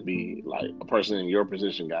gotta be like a person in your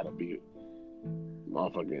position gotta be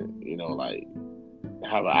motherfucking, like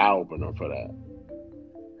have an eye opener for that.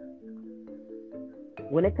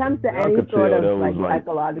 When it comes to any sort of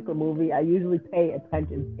psychological movie, I usually pay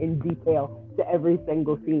attention in detail to every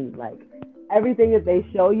single scene. Like everything that they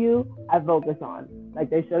show you, I focus on. Like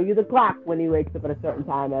they show you the clock when he wakes up at a certain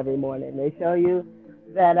time every morning. They show you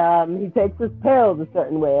that he takes his pills a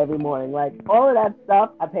certain way every morning. Like all of that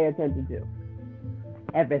stuff, I pay attention to.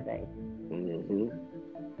 Everything. Mm-hmm.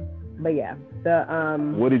 But yeah,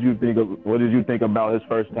 What did you think about his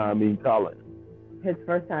first time meeting Colin? His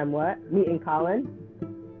first time what? Meeting Colin?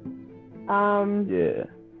 Yeah.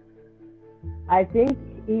 I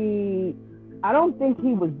don't think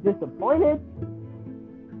he was disappointed,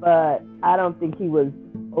 but I don't think he was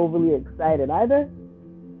overly excited either.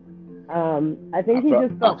 I think he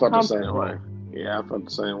just felt comfortable. The same way. Yeah, I felt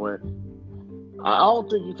the same way. I don't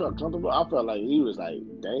think he felt comfortable. I felt like he was like,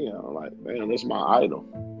 damn, this is my idol.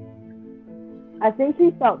 I think he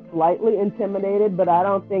felt slightly intimidated, but I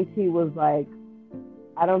don't think he was like,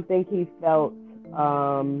 I don't think he felt,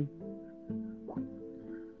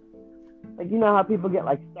 like, you know how people get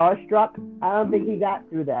like starstruck? I don't think he got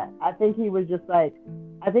through that. I think he was just like,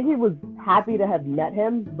 I think he was happy to have met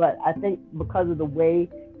him, but I think because of the way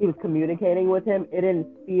he was communicating with him, it didn't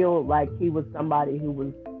feel like he was somebody who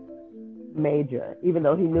was major, even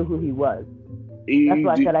though he knew who he was. That's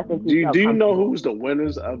why I said I think he felt do you know who's the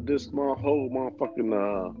winners of this whole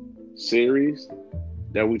motherfucking series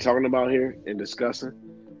that we talking about here and discussing?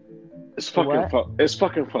 It's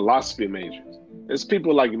fucking philosophy majors. It's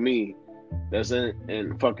people like me that's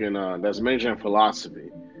in fucking that's majoring in philosophy,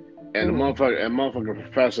 and a motherfucking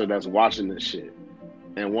professor that's watching this shit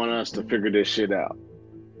and want us to figure this shit out.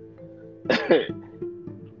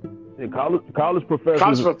 College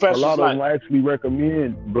professors, a lot of them actually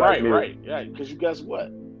recommend Black Mirror. Right, yeah. Because you guess what?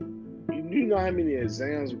 You know how many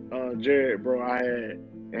exams, Jared, bro? I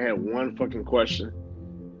had one fucking question.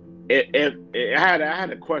 I had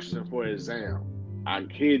a question for an exam. I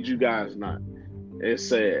kid you guys not. It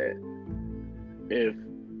said, if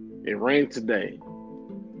it rained today,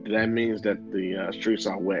 that means that the streets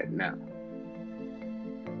are wet now.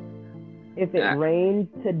 If it rained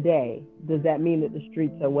today, does that mean that the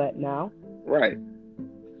streets are wet now? Right.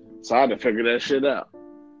 So I had to figure that shit out.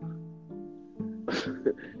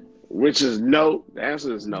 Which is no. The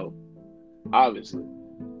answer is no. Obviously.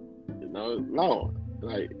 No.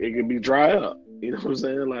 Like, it can be dry up. You know what I'm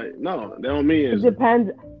saying? Like, no, that don't mean it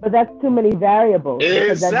depends, but that's too many variables.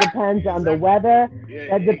 Because that depends on the weather.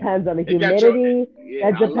 That depends on the humidity.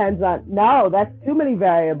 That depends on. No, that's too many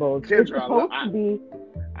variables. Kendra, it's supposed to be.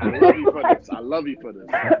 I love you for this. I love you for this.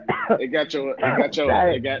 It got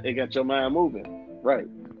your mind moving. Right.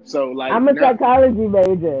 So like I'm a psychology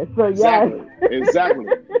major. So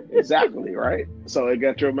Exactly, right? So it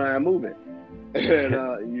got your mind moving. And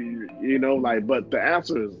you know, like, but the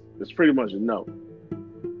answer is pretty much no.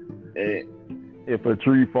 And if a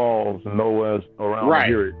tree falls and nowhere's around to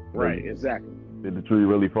hear it. Right, exactly. Did the tree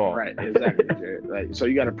really fall? Right, exactly. Like, so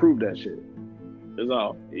you gotta prove that shit. Is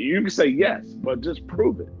all. You can say yes, but just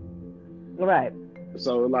prove it. Right.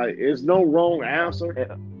 So, like, it's no wrong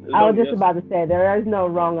answer. I was just about to say, there is no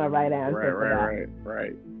wrong or right answer.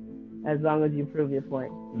 Right. As long as you prove your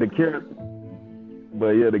point. The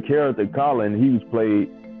character Colin, he was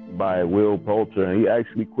played by Will Poulter, and he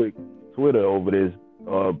actually quit Twitter over this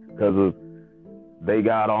because they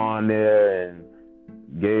got on there and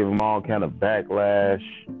gave him all kind of backlash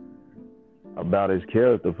about his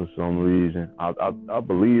character for some reason. I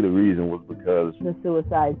believe the reason was because the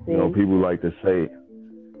suicide scene. You know, people like to say,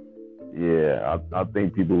 yeah, I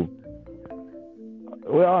think people,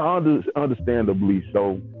 well, understandably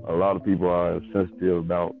so. A lot of people are sensitive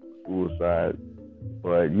about suicide,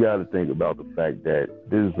 but you got to think about the fact that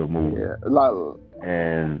this is a movie. Yeah,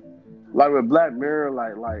 like with Black Mirror,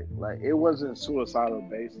 like it wasn't suicidal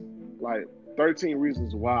based. Like 13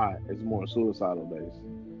 Reasons Why is more suicidal based.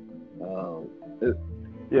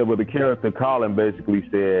 Yeah, but the character Colin basically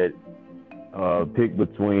said, pick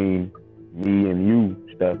between me and you,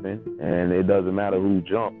 Stephen, and it doesn't matter who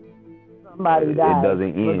jumped. Somebody died. It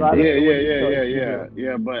doesn't end.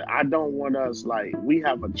 Yeah. But I don't want us, like, we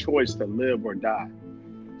have a choice to live or die.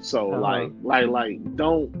 So like,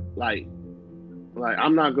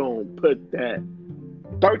 I'm not gonna put that.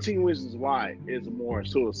 13 Reasons Why is more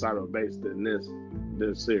suicidal based than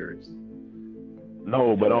this series.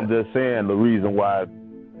 No, but I'm just saying the reason why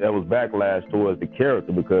there was backlash towards the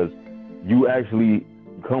character, because you actually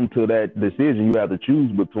come to that decision. You have to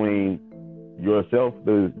choose between yourself,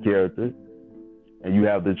 the character, and you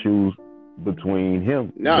have to choose between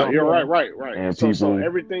him. No, you're right. And so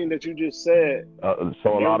everything that you just said,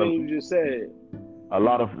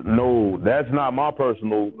 no, that's not my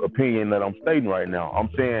personal opinion that I'm stating right now.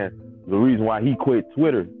 I'm saying the reason why he quit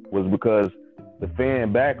Twitter was because the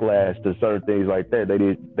fan backlash to certain things like that.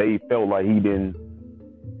 They felt like he didn't,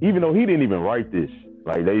 even though he didn't even write this,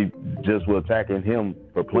 like they just were attacking him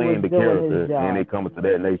for playing the character, and they coming to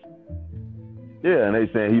that nation. Yeah, and they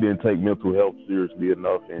saying he didn't take mental health seriously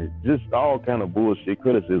enough, and just all kind of bullshit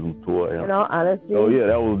criticism toward him. In all honesty, so yeah,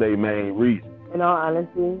 that was their main reason. In all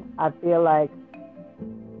honesty, I feel like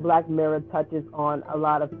Black Mirror touches on a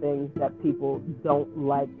lot of things that people don't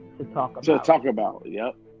like to talk about.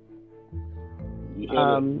 Yep.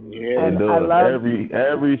 And I love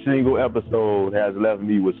every single episode has left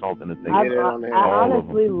me with something to think. I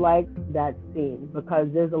honestly like that scene because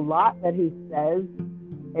there's a lot that he says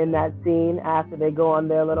in that scene after they go on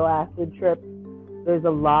their little acid trip. There's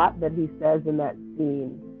a lot that he says in that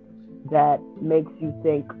scene that makes you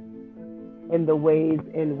think in the ways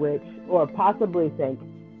in which, or possibly think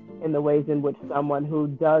in the ways in which someone who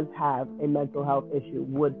does have a mental health issue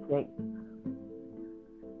would think.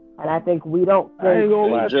 And I think we don't think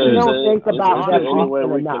about that any way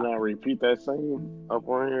we enough. Can repeat that scene up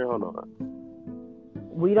on here? Hold on.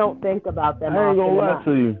 We don't think about them I ain't gonna lie enough.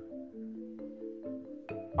 to you.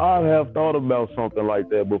 I have thought about something like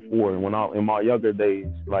that before. When in my younger days,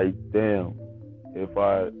 like, damn, if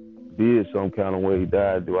I did some kind of way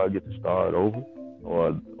die, do I get to start over,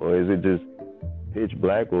 or is it just pitch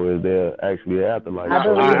black, or is there actually an afterlife? I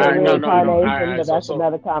believe in reincarnation, but that's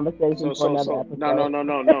another conversation for another episode.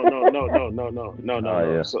 No.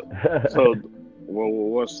 Yeah. So,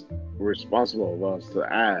 what's responsible of us to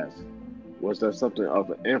ask? Was there something of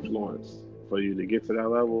an influence for you to get to that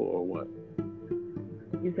level, or what?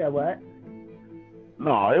 You said what?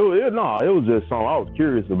 No, it was just something I was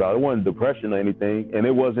curious about. It wasn't depression or anything, and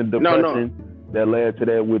it wasn't depression that led to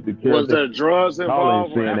that with the character. Was there drugs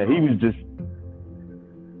involved? Saying that he was just.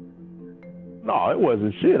 No, it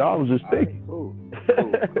wasn't shit. I was just thinking. Cool.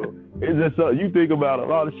 It's just you think about a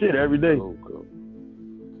lot of shit every day. Cool.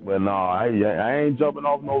 But no, I ain't jumping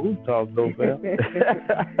off no rooftops though, fam.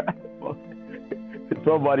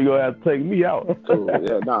 Somebody gonna have to take me out. Cool.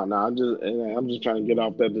 Yeah, I'm just trying to get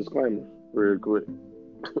off that disclaimer real quick.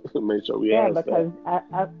 Make sure we ask because that.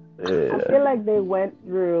 I feel like they went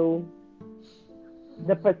through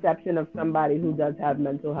the perception of somebody who does have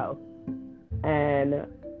mental health and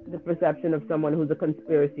the perception of someone who's a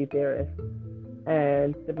conspiracy theorist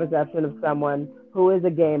and the perception of someone who is a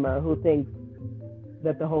gamer who thinks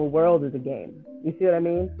that the whole world is a game. You see what I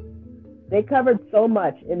mean? They covered so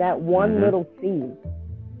much in that one little scene.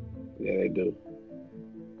 Yeah, they do.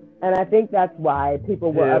 And I think that's why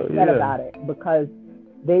people were upset about it, because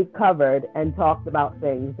they covered and talked about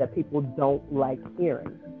things that people don't like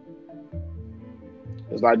hearing.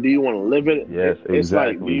 It's like, do you want to live it? Yes, exactly. It's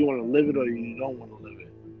like, do you want to live it or you don't want to live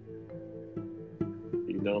it?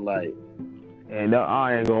 You know, like. And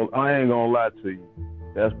I ain't gonna lie to you.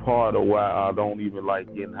 That's part of why I don't even like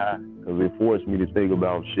getting high, because it forced me to think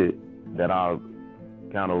about shit that I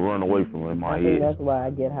kind of run away from in my head. I think that's why I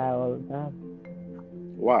get high all the time.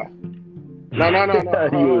 Why? No.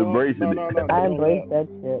 You embracing it. I embrace that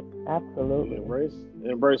shit. Absolutely.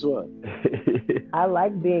 Embrace what? I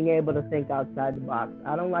like being able to think outside the box.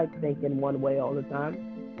 I don't like thinking one way all the time.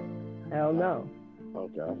 Hell no.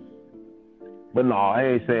 Okay. But no, I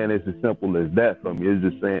ain't saying it's as simple as that for me. It's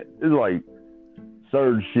just saying, it's like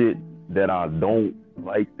certain shit that I don't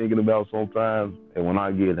like thinking about sometimes, and when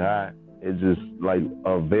I get high, it's just like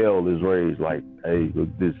a veil is raised, like, hey, look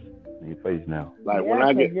this in your face now. Like when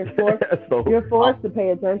I get you're forced to pay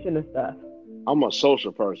attention to stuff. I'm a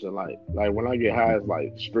social person. Like when I get high, it's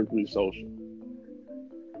like strictly social.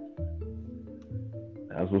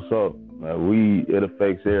 That's what's up. It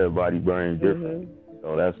affects everybody's brain different.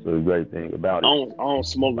 So that's the great thing about it. I don't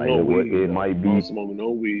smoke like no weed. It might be. I don't smoke no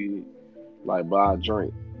weed. Like, but I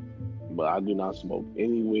drink. But I do not smoke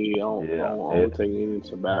any weed. I don't take any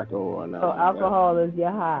tobacco or nothing. So alcohol is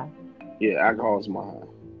your high. Yeah, alcohol is my high.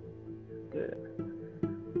 Yeah,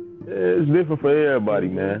 it's different for everybody,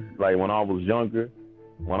 man. Like when I was younger,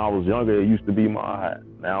 it used to be my high.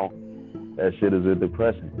 Now that shit is a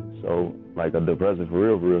depressant. So like a depressant for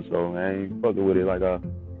real. So I ain't fucking with it like I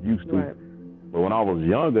used to. Right. But when I was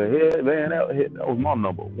younger, man, that was my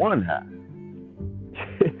number one high.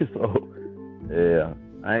 So yeah,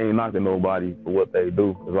 I ain't knocking nobody for what they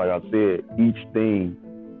do. Cause like I said, each thing,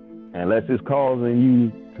 unless it's causing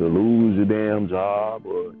you to lose your damn job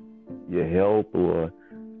or your health, or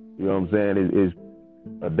you know what I'm saying, is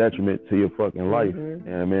a detriment to your fucking life.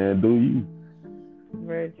 And man, do you?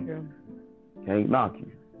 Very true. Can't knock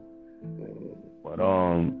you. But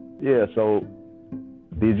yeah. So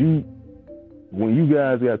did you, when you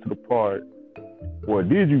guys got to the part, or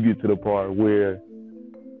did you get to the part where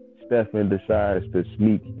Stefan decides to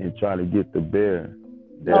sneak and try to get the bear?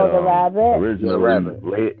 The rabbit? Originally the rabbit.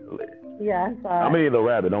 Yeah, I'm sorry. I mean the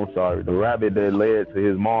rabbit. I'm sorry. The rabbit that led to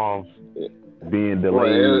his mom's being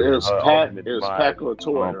delayed. Well, it was Pack or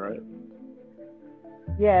Toy, right?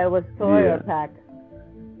 Yeah, it was toy Yeah. or pack.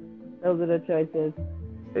 Those are the choices.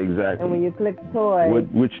 Exactly. And when you click toy,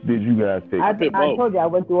 which did you guys pick? I told you I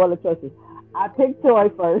went through all the choices. I picked toy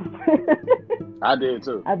first. I did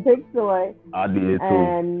too. I picked toy. I did too.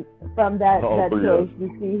 And from that choice, you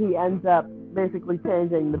see he ends up basically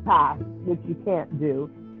changing the past, which you can't do.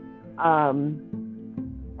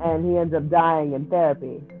 And he ends up dying in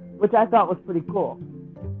therapy, which I thought was pretty cool.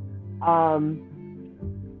 I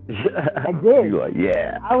did. You're like,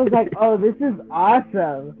 yeah. I was like, oh, this is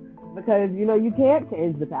awesome. Because, you can't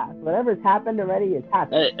change the past. Whatever's happened already is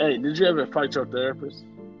happened. Hey, did you ever fight your therapist?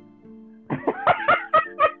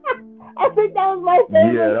 I think that was my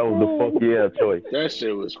favorite. Yeah, that was the fuck yeah choice. That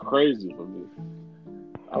shit was crazy for me.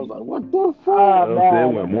 I was like, what the fuck? Oh, man.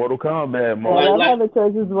 It went Mortal Kombat mode. I love how the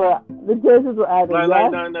choices were either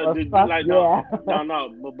no.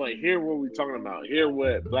 But here what we talking about. Here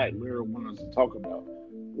what Black Mirror wants us to talk about.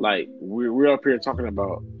 Like we're up here talking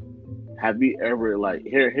about. Have you ever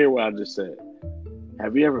hear what I just said?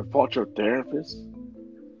 Have you ever fought your therapist?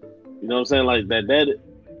 You know what I'm saying? Like that.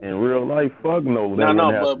 In real life, fuck no. But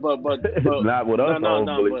not with us.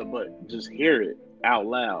 But just hear it out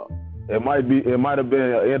loud. It might have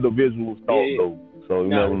been an individual thought though. So you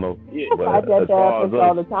never know. Yeah. I get therapists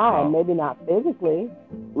all the time. Maybe not physically.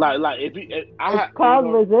 Like if you, it's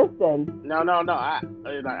called resistance. No.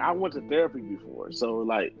 I went to therapy before, so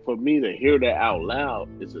like for me to hear that out loud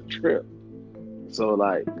is a trip. So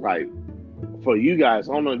like for you guys,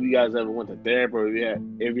 I don't know if you guys ever went to therapy or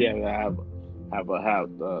if you ever have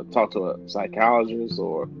talked to a psychologist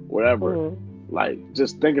or whatever. Mm-hmm. Like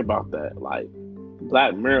just think about that. Like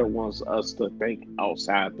Black Mirror wants us to think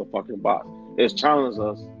outside the fucking box. It's challenging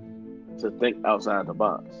us to think outside the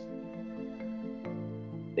box.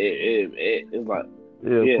 It's like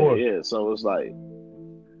yeah. So it's like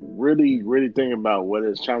really, really thinking about what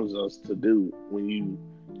it challenges us to do when you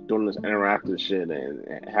doing this interactive shit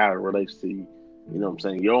and how it relates to you know what I'm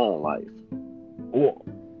saying, your own life.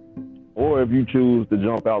 Or if you choose to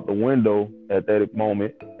jump out the window at that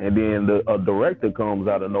moment, and then a director comes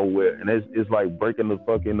out of nowhere, and it's like breaking the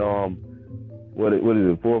fucking what is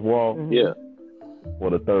it, fourth wall? Mm-hmm. Yeah. Or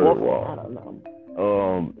the third wall? I don't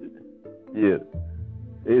know. Yeah.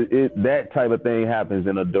 It that type of thing happens,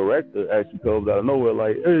 and a director actually comes out of nowhere,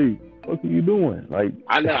 like, "Hey, what are you doing?" Like,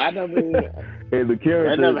 I never. And the character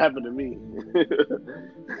that never happened to me.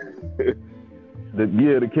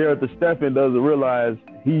 The character Stefan doesn't realize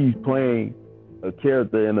he's playing a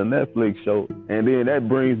character in a Netflix show, and then that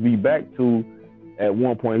brings me back to at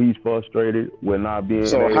one point he's frustrated with not being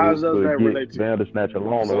able to get Bandersnatch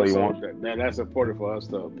along the way he wants. That's important for us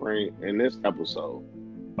to bring in this episode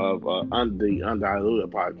of the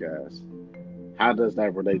Undiluted Podcast. How does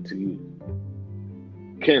that relate to you,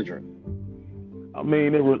 Kendra? I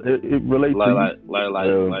mean, it relates to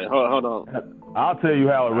you. Hold on. I'll tell you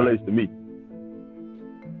how it relates to me.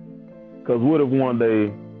 Because what if one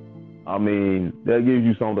day, I mean, that gives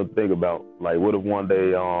you something to think about. Like, what if one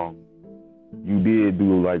day you did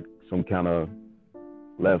do like some kind of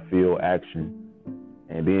left field action,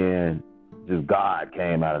 and then just God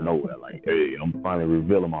came out of nowhere, like, hey, I'm finally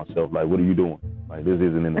revealing myself. Like, what are you doing? Like, this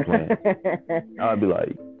isn't in the plan. I'd be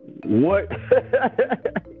like, what?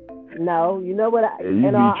 No, you know what?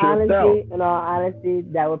 In all honesty,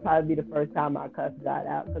 that would probably be the first time I cussed God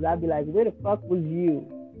out, because I'd be like, where the fuck was you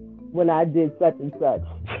when I did such and such?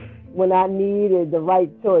 When I needed the right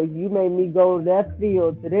choice, you made me go left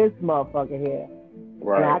field to this motherfucker here.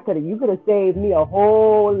 Right. And you could have saved me a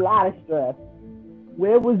whole lot of stress.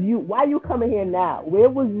 Where was you? Why you coming here now? Where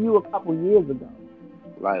was you a couple years ago?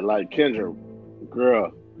 Like Kendra,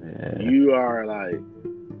 girl, you are like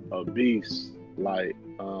a beast. Like,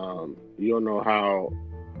 you don't know how.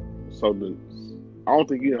 I don't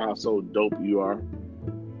think you know how so dope you are.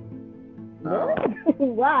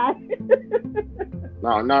 Why?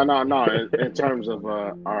 No. In terms of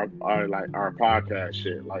our podcast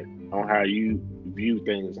shit, like on how you view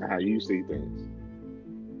things and how you see things.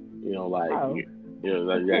 You know, like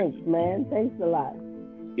thanks, man. Thanks a lot.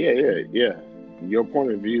 Yeah. Your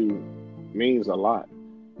point of view means a lot.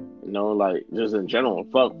 You know, like just in general,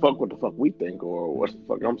 fuck what the fuck we think or what the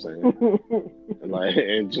fuck I'm saying.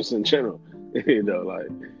 and just in general, you know,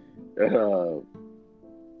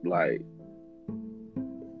 like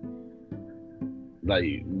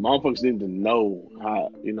motherfuckers need to know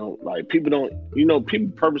how, you know, like people don't, you know,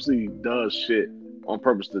 people purposely does shit on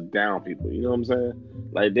purpose to down people. You know what I'm saying?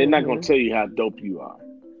 Like they're not gonna tell you how dope you are.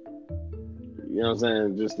 You know what I'm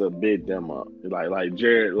saying? Just to big them up. Like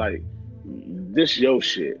Jared, like this your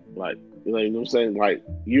shit. Like you know what I'm saying? Like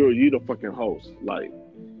you the fucking host. Like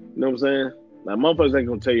you know what I'm saying? Like motherfuckers ain't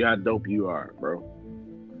gonna tell you how dope you are, bro.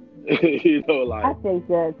 You know, like I think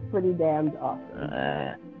that's pretty damn awesome.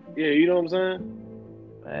 yeah, you know what I'm saying?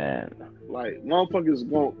 Man, Like motherfuckers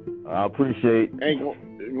I appreciate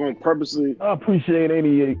going purposely. I appreciate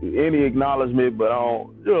any acknowledgement, but I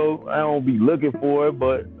don't be looking for it.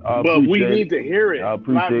 But I But we appreciate need to hear it. I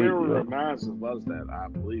Black appreciate Mirror reminds of us that. I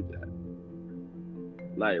believe that.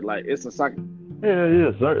 Like it's a psych.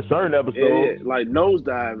 Yeah, certain episodes. Yeah, like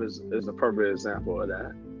Nosedive is a perfect example of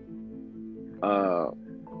that.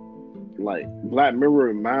 Like Black Mirror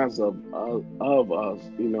reminds of us,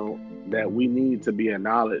 you know, that we need to be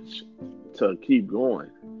acknowledged to keep going.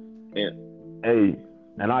 And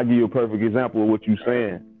I'll give you a perfect example of what you're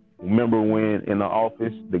saying. Remember when in the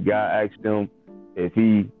office, the guy asked him if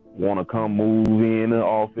he want to come move in the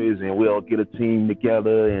office and we'll get a team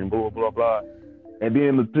together and blah, blah, blah. And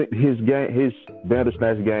then his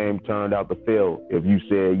Bandersnatch game turned out to fail if you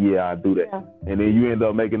said, yeah, I do that. Yeah. And then you end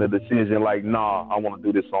up making a decision like, nah, I want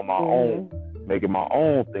to do this on my own, making my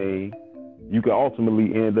own thing. You can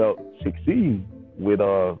ultimately end up succeeding with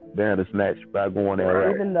Bandersnatch by going that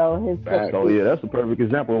route. Even though his so yeah, that's a perfect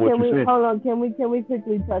example of what you said. Hold on, can we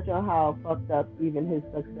quickly touch on how fucked up even his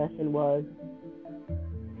succession was?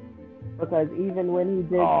 Because even when he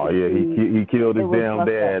did, he killed his damn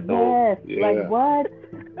dad though. Yes, yeah. Like what?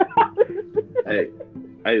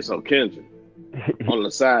 hey, so Kendra, on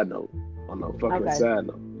the side note, side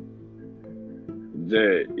note,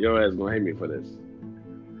 Jared, your ass gonna hate me for this,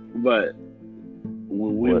 but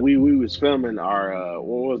when we was filming our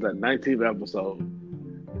what was that 19th episode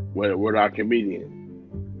with our comedian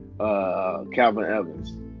Calvin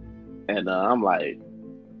Evans, and I'm like,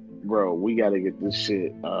 bro, we got to get this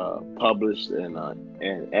shit published and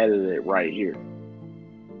edited right here.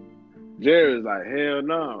 Jerry's like, hell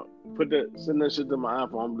no, send that shit to my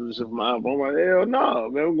iPhone. I'm gonna do this shit from my iPhone. I'm like, hell no,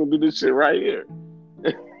 man, we're gonna do this shit right here.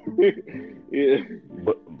 Yeah,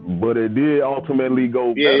 but it did ultimately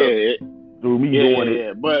go better through me doing it.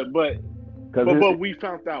 Yeah, but we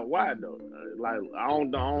found out why though. Like I don't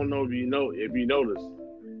know if you noticed.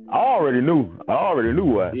 I already knew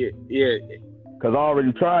why. Yeah. Cause I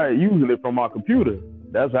already tried using it from my computer.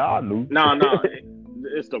 That's how I knew. No,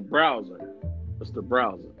 it's the browser. It's the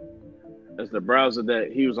browser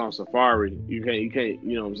that he was on Safari. You can't.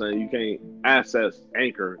 You know what I'm saying? You can't access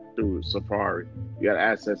Anchor through Safari. You got to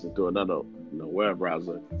access it through another web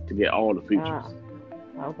browser to get all the features.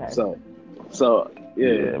 Okay. So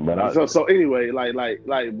yeah. But so anyway, like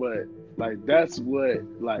that's what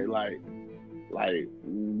like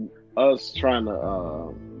us trying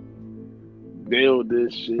to build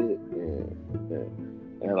this shit and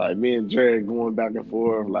like me and Jared going back and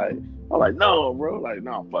forth, like I'm like, no, bro, like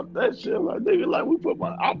no, fuck that shit, like nigga, like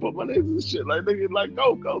I put my niggas in this shit, like nigga, like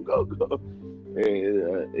go,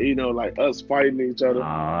 and you know, like us fighting each other,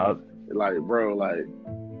 like bro,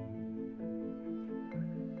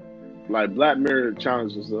 like Black Mirror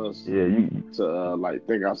challenges us, to like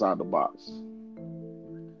think outside the box,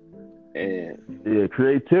 and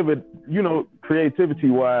creativity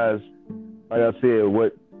wise. Like I said,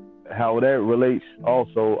 how that relates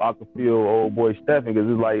also, I can feel old boy Stephen, because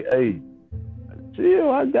it's like, hey,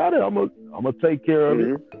 chill, I got it. I'm gonna take care of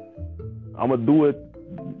it. I'm gonna do it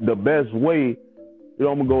the best way.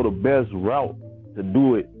 I'm gonna go the best route to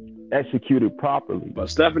do it, execute it properly. But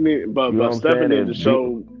Stephanie, Stephanie to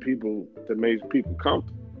show people, to make people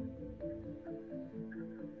comfortable.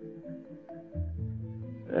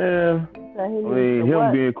 Yeah, I mean,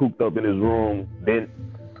 him being cooped up in his room, then.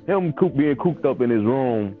 Him being cooped up in his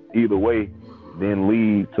room, either way, then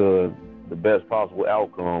lead to the best possible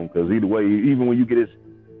outcome. Because either way, even when you get his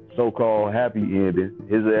so-called happy ending,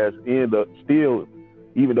 his ass end up still,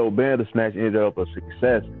 even though Bandersnatch ended up a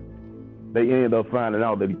success, they end up finding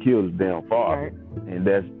out that he killed his damn father, and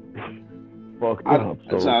that's fucked up.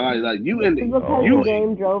 So like you ended. Because the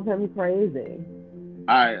game drove him crazy.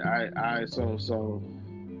 So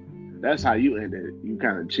that's how you ended it. You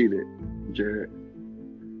kind of cheated, Jared.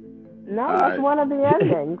 No, that's one of the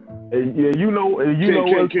endings. Yeah, you know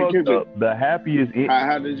what's fucked up? The happiest ending.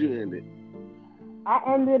 How did you end it? I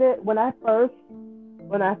ended it when I first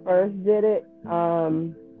did it.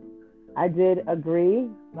 I did agree.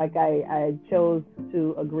 Like I chose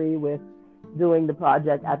to agree with doing the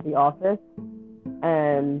project at the office,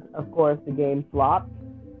 and of course the game flopped,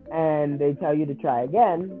 and they tell you to try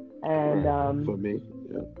again. And for me.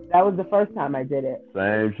 Yeah. That was the first time I did it.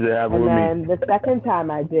 Same shit happened with me. And then the second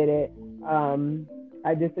time I did it,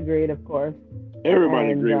 I disagreed, of course.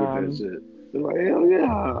 Everybody agreed with that shit. They're like, hell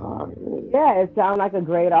yeah. Yeah, it sounded like a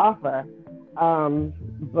great offer. And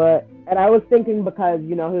I was thinking because,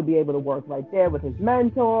 he'll be able to work right there with his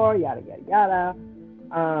mentor, yada, yada, yada.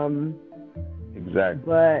 Exactly.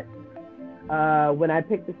 But when I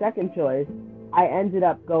picked the second choice, I ended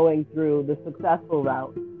up going through the successful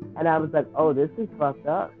route, and I was like, oh, this is fucked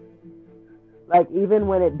up. Like, even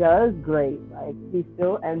when it does great, like, he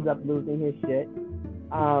still ends up losing his shit.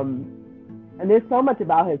 And there's so much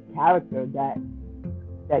about his character that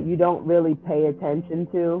you don't really pay attention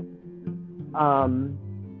to.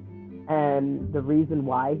 And the reason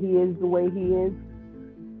why he is the way he is.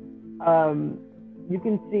 You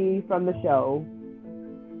can see from the show,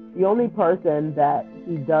 the only person that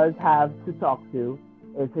he does have to talk to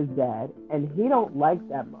is his dad, and he don't like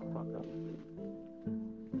that motherfucker.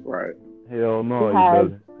 Right. Hell no, he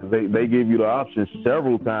doesn't. They give you the option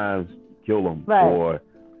several times, kill him or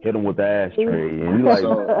hit him with the ashtray, and you're like,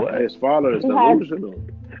 so his father is delusional.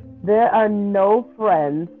 There are no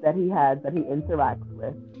friends that he has that he interacts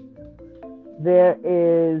with. There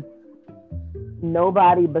is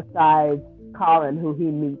nobody besides Colin who he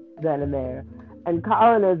meets then and there. And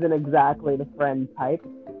Colin isn't exactly the friend type.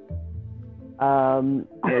 And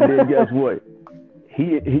then guess what?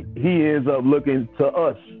 He ends up looking to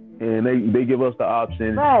us, and they give us the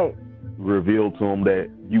option, reveal to him that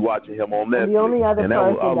you watching him on Netflix. And the only other person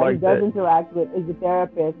that he does that. interact with is the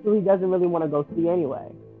therapist, who he doesn't really want to go see anyway.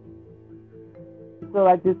 So,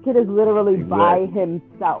 like, this kid is literally by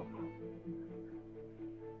himself.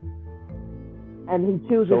 And he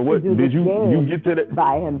chooses to do this game you get to that?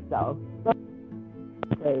 By himself. So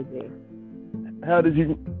crazy. How did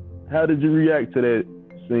you react to that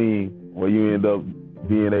scene where you end up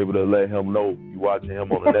being able to let him know you watching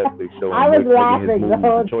him on the Netflix show? I was laughing the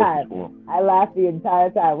whole time. I laughed the entire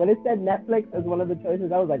time. When it said Netflix as one of the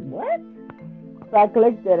choices, I was like, what? So I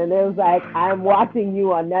clicked it, and it was like, I'm watching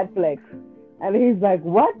you on Netflix. And he's like,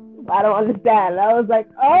 what? I don't understand. And I was like,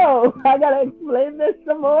 oh, I gotta explain this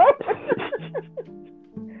some more.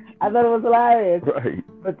 I thought it was hilarious. Right.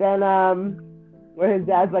 But then, where his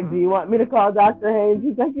dad's like, do you want me to call Dr. Haynes?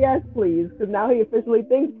 He's like, yes, please. Because now he officially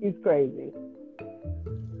thinks he's crazy.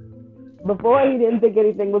 Before, he didn't think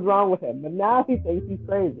anything was wrong with him. But now he thinks he's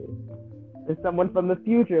crazy. There's someone from the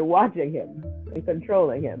future watching him and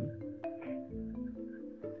controlling him.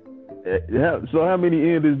 Yeah. So how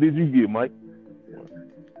many endings did you get, Mike?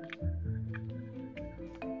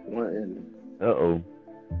 One ending. Uh-oh.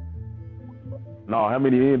 No, how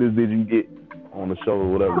many endings did you get on the show or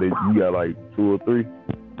whatever? You got like 2 or 3?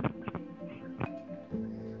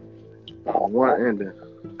 One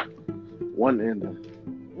ending.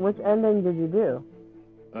 Which ending did you do?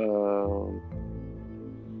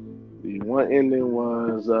 The one ending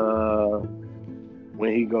was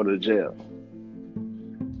when he go to jail.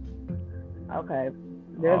 Okay.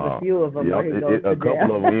 There's a few of them where he goes to jail. A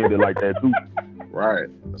couple of them ended like that too. Right.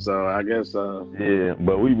 So I guess yeah,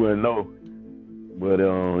 but we wouldn't know. But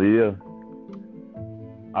yeah.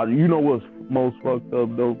 You know what's most fucked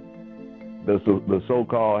up though? The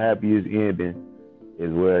so-called happiest ending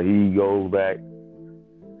is where he goes back,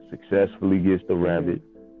 successfully gets the rabbit,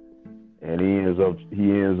 and he ends up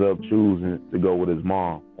choosing to go with his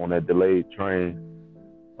mom on that delayed train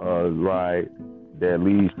ride that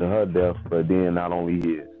leads to her death, but then not only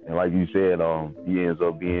his. And like you said, he ends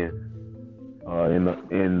up being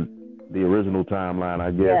in the original timeline,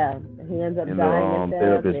 I guess. Yeah, he ends up in dying the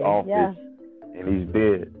therapist's office, and he's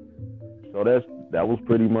dead. So that was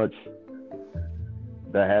pretty much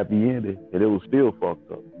the happy ending, and it was still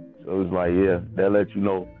fucked up. So it was like, yeah, that lets you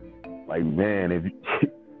know, like, man, if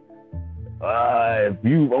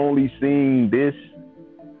you've only seen this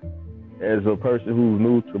as a person who's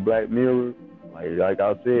new to Black Mirror, like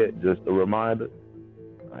I said, just a reminder,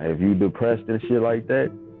 if you depressed and shit like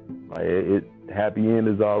that, like happy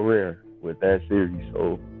endings are rare with that series,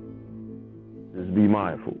 so just be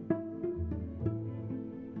mindful.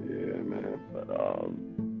 Yeah, man. But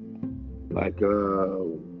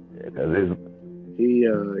because he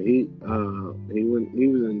was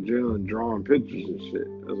in jail and drawing pictures and shit.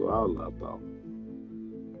 That's what I left off,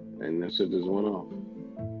 and that shit just went off.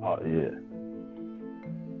 Oh yeah.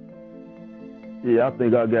 Yeah, I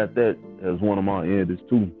think I got that as one of my endings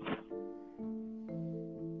too.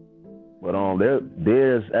 But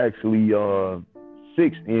there's actually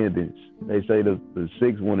 6 endings. They say the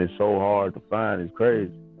 6th one is so hard to find, it's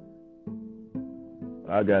crazy.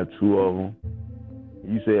 I got 2 of them.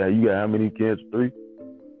 You said you got how many kids? 3?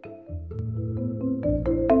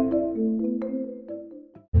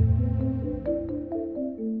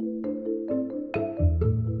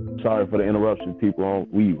 Sorry for the interruption, people.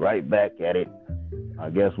 We right back at it. I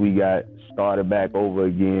guess we got started back over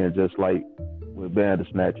again, just like with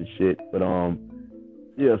Bandersnatch and shit. But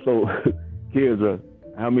yeah. So, Kendra,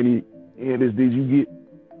 how many endings did you get?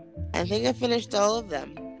 I think I finished all of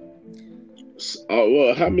them. Oh,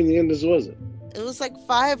 well, how many endings was it? It was like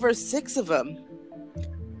 5 or 6 of them.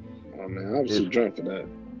 Oh man, I was too drunk for that.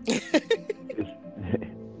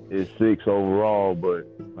 It's 6 overall, but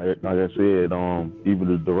like I said, even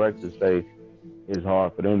the directors say it's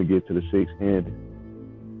hard for them to get to the 6th ending.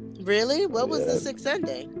 Really? What was the 6th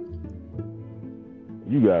ending?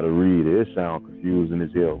 You gotta read it. It sounds confusing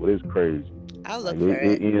as hell, but it's crazy. I'll look for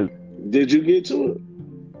it. Did you get to it?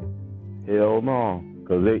 Hell no,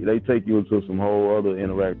 because they take you into some whole other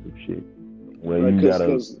interactive shit. Where Right, you gotta.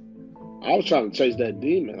 Cause I was trying to chase that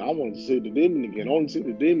demon. I wanted to see the demon again. I only see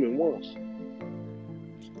the demon once.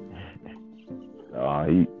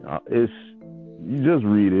 It's you just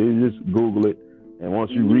read it. You just Google it, and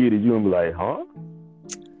once you read it, you're gonna be like, huh?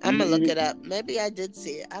 I'm gonna look it up. Maybe I did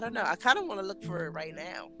see it. I don't know. I kind of want to look for it right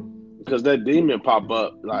now. Because that demon pop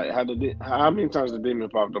up, like how many times the demon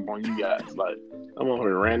popped up on you guys? Like I'm over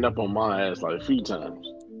here ran up on my ass like a few times.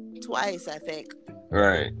 Twice, I think.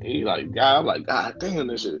 Right. He like, God, I'm like, God damn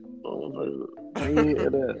this shit. I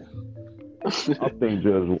think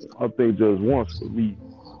just once for me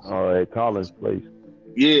at Colin's place.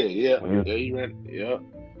 Yeah. He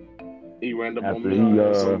ran up on me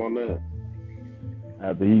something on that.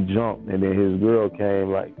 After he jumped, and then his girl came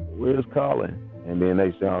like, "Where's Colin?" And then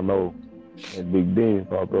they said, "I know." And Big Dean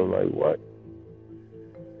popped up like, "What?"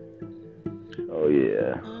 Oh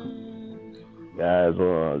yeah, guys,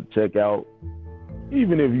 check out.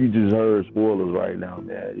 Even if you just heard spoilers right now,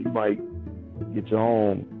 man, you might get your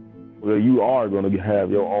own. Well, you are going to have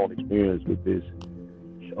your own experience with this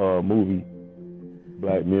movie,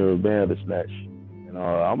 Black Mirror Bandersnatch, and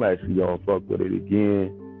I'm actually gonna fuck with it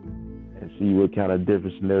again and see what kind of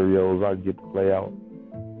different scenarios I get to play out.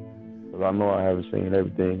 Because I know I haven't seen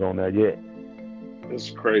everything on that yet.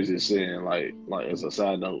 It's crazy seeing like as a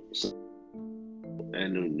side note,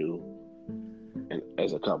 and new, and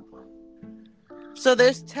as a couple. So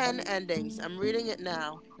there's 10 endings. I'm reading it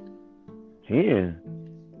now. 10?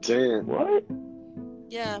 What?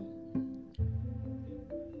 Yeah.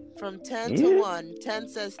 From 10 to 1. 10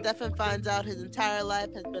 says Stefan finds out his entire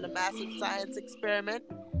life has been a massive science experiment.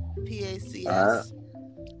 PACS.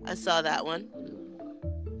 I saw that one.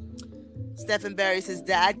 Stefan buries his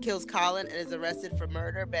dad, kills Colin, and is arrested for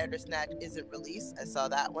murder. Bandersnatch isn't released. I saw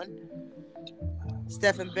that one.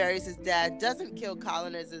 Stefan buries his dad, doesn't kill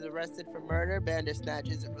Colin, and is arrested for murder. Bandersnatch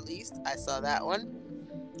isn't released. I saw that one.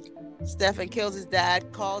 Stefan kills his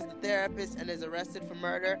dad, calls the therapist, and is arrested for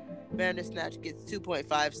murder. Bandersnatch gets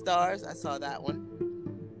 2.5 stars. I saw that one.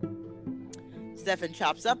 Stefan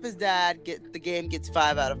chops up his dad. The game gets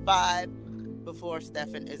 5 out of 5 before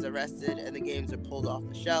Stefan is arrested and the games are pulled off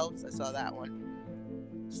the shelves. I saw that one.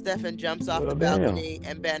 Stefan jumps off the balcony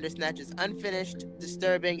and Bandersnatch is unfinished,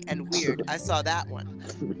 disturbing, and weird. I saw that one.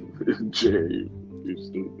 Jerry, you're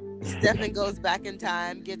stupid. Stefan goes back in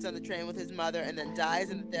time, gets on the train with his mother, and then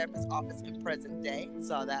dies in the therapist's office in present day.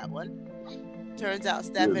 Saw that one. Turns out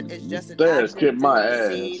Stefan is just an actor doing the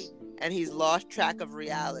scene, and he's lost track of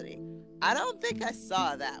reality. I don't think I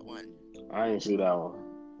saw that one. I didn't see that one.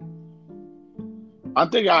 I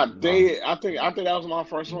think I did. I think that was my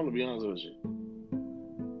first one, to be honest with you.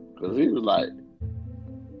 Because he was like,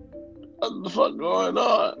 what the fuck going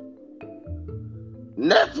on?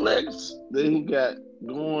 Netflix. Then he got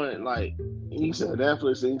going, like, he said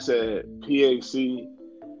Netflix, and he said PAC.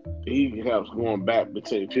 He kept going back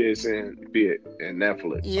between PAC and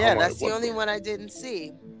Netflix. Yeah, that's the only one I didn't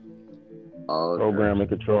see. Program and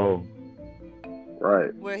Control.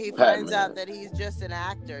 Right. Where he finds out that he's just an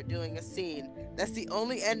actor doing a scene. That's the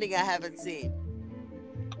only ending I haven't seen.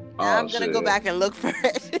 Now I'm going to go back and look for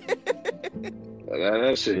it.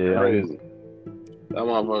 That shit crazy. That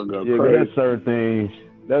motherfucker go crazy. But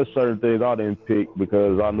there's certain things I didn't pick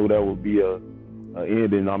because I knew that would be a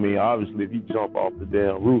ending. I mean, obviously, if you jump off the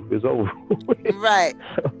damn roof, it's over. Right.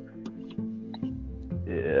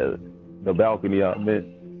 Yeah, the balcony I meant.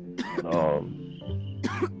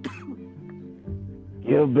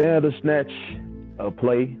 Give Bandersnatch a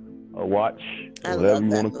play, a watch, whatever you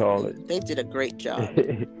want to call it. They did a great job.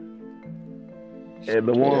 And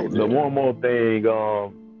the one more thing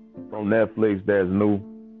from Netflix that's new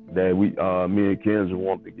that me and Kendra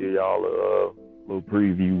want to give y'all a little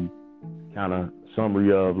preview, kind of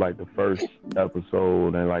summary of like the first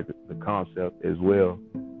episode and like the concept as well.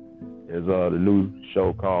 Is the new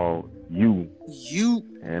show called You.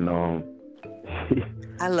 And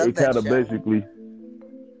I love that show. Basically,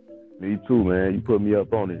 me too, man. You put me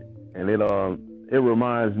up on it, and it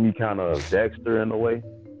reminds me kind of Dexter in a way.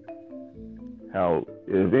 How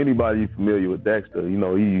if anybody's familiar with Dexter, you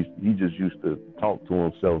know he just used to talk to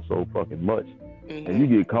himself so fucking much, and you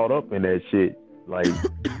get caught up in that shit. Like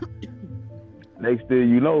next thing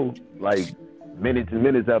you know, like minutes and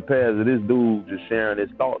minutes have passed of this dude just sharing his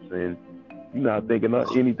thoughts, and you're not thinking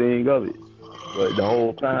of anything of it. But the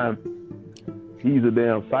whole time, he's a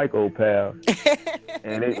damn psychopath,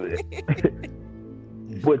 and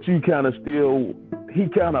but you kind of he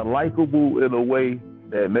kind of likable in a way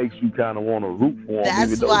that makes you kind of want to root for him.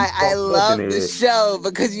 That's why I love the show,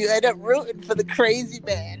 because you end up rooting for the crazy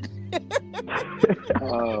man.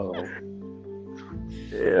 Oh.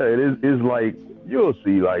 Yeah, it's like, you'll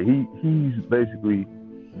see, like he's basically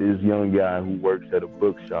this young guy who works at a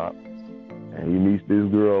bookshop, and he meets this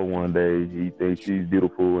girl one day. He thinks she's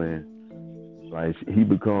beautiful, and like he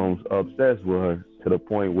becomes obsessed with her to the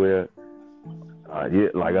point where,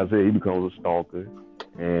 like I said, he becomes a stalker.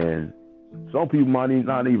 And some people might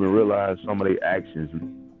not even realize some of their actions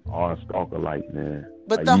are stalker-like, man.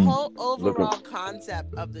 But like the whole overall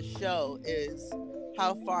concept of the show is,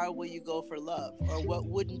 how far will you go for love, or what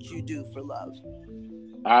wouldn't you do for love?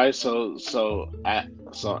 All right, so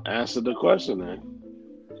answer the question then.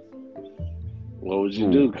 What would you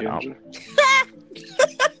do, Kendra?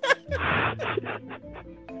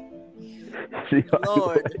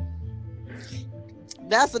 Lord,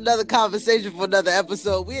 that's another conversation for another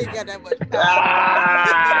episode. We ain't got that much time.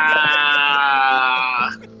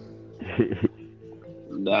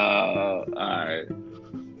 No, all right.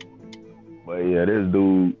 But yeah, this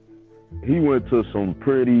dude, he went to some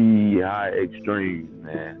pretty high extremes,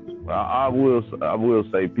 man. I will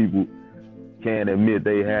say people can't admit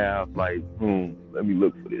they have, like, let me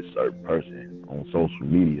look for this certain person on social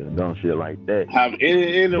media and done shit like that. Have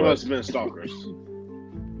any of us been stalkers?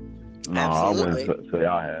 No, absolutely. I wouldn't say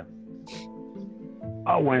I have.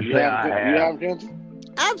 I wouldn't say I have. You have, Kendra?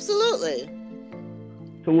 Absolutely.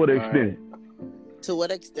 To what extent? To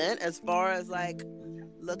what extent? As far as, like,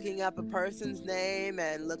 looking up a person's name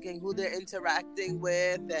and looking who they're interacting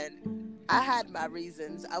with, and I had my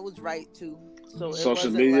reasons. I was right too. So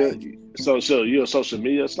social media. So you're a social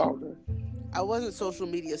media stalker? I wasn't social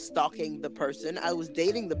media stalking the person. I was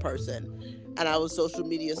dating the person, and I was social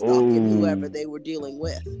media stalking whoever they were dealing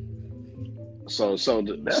with. So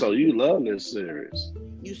you love this series?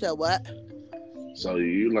 You said what? So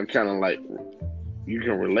you like kind of like you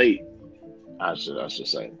can relate. I should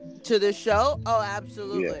say. To the show? Oh,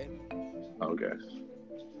 absolutely. Yeah. Okay.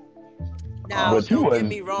 Now, don't get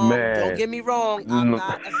me wrong. Man. Don't get me wrong. I'm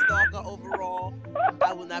not a stalker overall.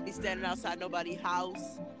 I will not be standing outside nobody's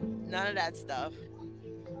house. None of that stuff.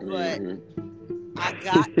 But I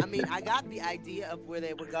got the idea of where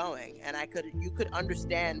they were going, and you could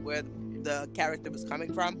understand where the character was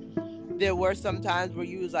coming from. There were some times where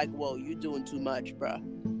you was like, "Whoa, you're doing too much, bro."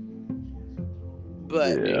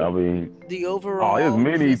 But yeah, I mean, the overall it's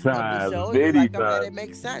many times, it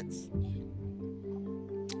makes sense.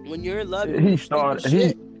 When you're in love, I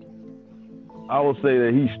would say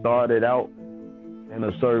that he started out in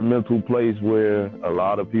a certain mental place where a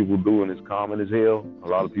lot of people do, and it's common as hell. A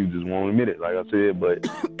lot of people just won't admit it, like I said. But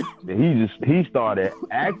he started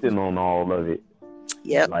acting on all of it.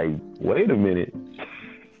 Yeah. Like, wait a minute.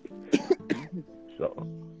 So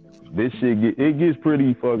this shit gets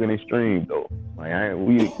pretty fucking extreme though. Like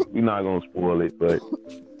we not gonna spoil it, but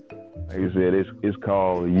like I said, it's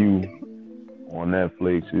called You on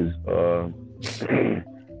Netflix. Is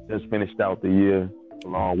just finished out the year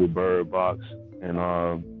along with Bird Box and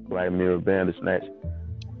Black Mirror Bandersnatch.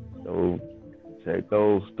 So check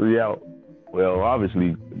those 3 out. Well,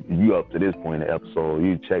 obviously you up to this point in the episode,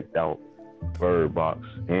 you checked out Bird Box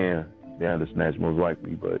and Bandersnatch most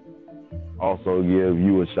likely, but also give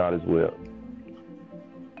You a shot as well.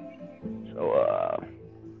 So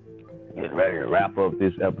getting ready to wrap up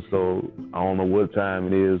this episode. I don't know what time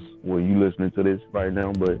it is when you listening to this right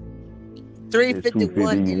now, but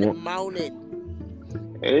 3:51 in the morning.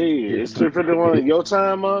 Hey, it's 3:51 in your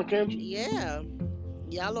time, Kendra? Yeah.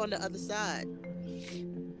 Y'all on the other side.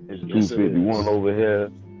 It's 2:51 over here.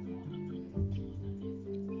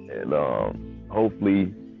 And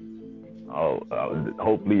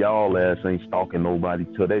hopefully y'all ass ain't stalking nobody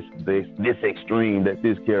to this extreme that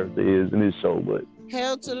this character is in this show, but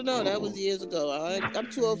hell to the no, that was years ago. I'm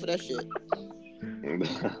too old for that shit. I'm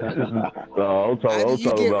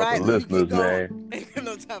talking about the listeners, man. Ain't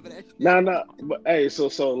no time for that shit. No, but hey, so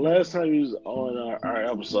last time you was on our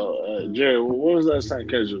episode, Jerry, what was the last time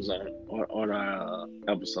Kendra was on our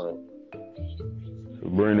episode?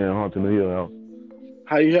 Sabrina and Haunting the Hill House.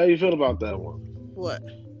 How you feel about that one? What?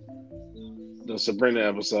 The Sabrina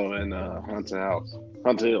episode and Haunting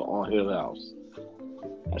Hill on Hill House.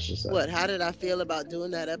 I should say. What? How did I feel about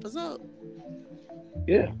doing that episode?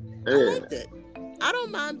 Yeah. I liked it. I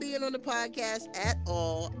don't mind being on the podcast at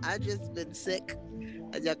all. I just been sick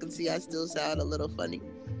As y'all can see, I still sound a little funny.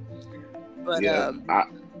 But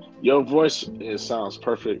your voice sounds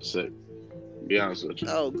perfect sick. To be honest with you.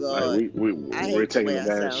 Oh God, like we're taking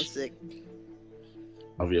advantage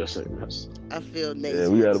of your sickness. I feel nasal. Yeah,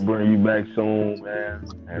 we got to bring you back soon, man.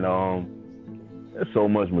 And there's so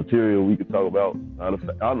much material we could talk about.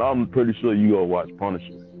 I'm pretty sure you go watch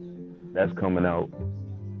Punisher. That's coming out.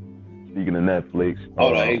 Speaking of Netflix. The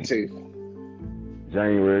 18th.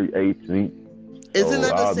 January 18th. Isn't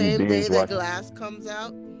that the same day that Glass comes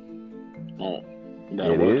out? Oh,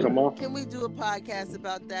 that will come out? Can we do a podcast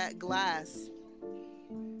about that? Glass.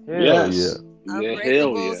 Yes.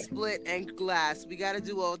 Unbreakable, Split, and Glass. We got to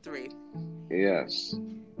do all three. Yes.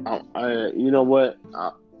 You know what?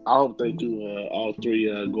 I hope they do all three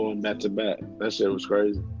going back to back. That shit was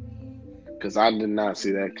crazy. Because I did not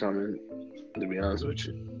see that coming, to be honest with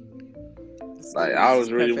you. Like, I was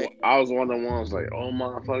one of the ones like, oh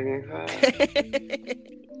my fucking God.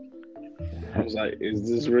 I was like, is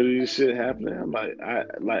this really this shit happening? I'm like,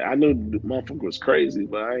 I knew the motherfucker was crazy,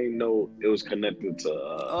 but I didn't know it was connected to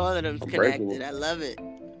all of them's connected. I love it.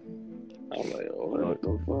 I'm like, oh, what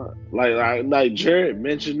the fuck? Like Jared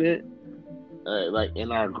mentioned it, like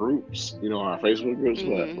in our groups, our Facebook groups,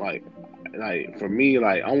 but like for me,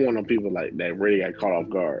 like I'm one of the people like that really got caught off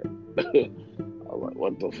guard. I was like,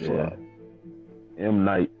 what the fuck? M.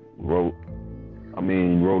 Night wrote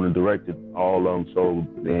and directed all of them, so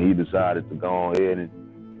then he decided to go ahead and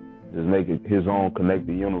just make it his own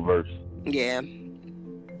connected universe. Yeah.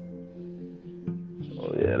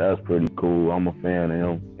 So yeah, that's pretty cool. I'm a fan of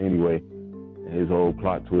him anyway. His whole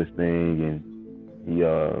plot twist thing, and he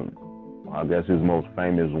I guess his most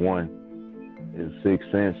famous one is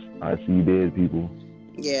Sixth Sense. I see dead people.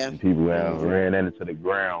 Yeah. And people have ran into the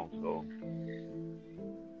ground, so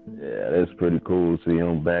yeah, that's pretty cool to see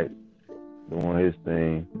him back doing his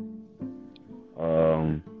thing.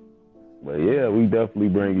 But yeah, we definitely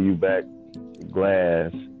bringing you back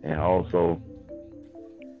Glass and also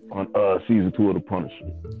on season 2 of The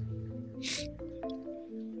Punisher.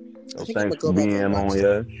 So thanks for being on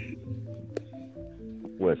here.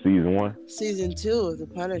 What, season 1? Season 2 of The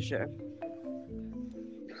Punisher.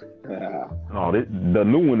 No, the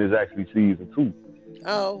new one is actually season 2.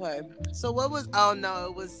 Oh, okay. So what was? Oh no,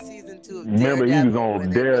 it was season 2 of Daredevil. Remember, he was on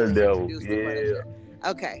Daredevil. Yeah.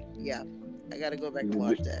 Okay. Yeah, I gotta go back and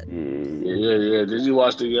watch that. Yeah. Did you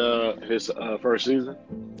watch his first season?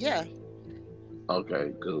 Yeah.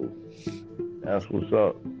 Okay, cool. That's what's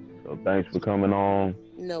up. So thanks for coming on.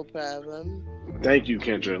 No problem. Thank you,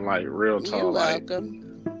 Kendra. Like real talk. You're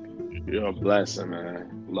welcome. You're a blessing,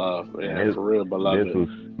 man. Love, man. For real, beloved.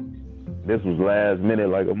 This was last minute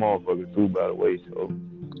like a motherfucker too, by the way. So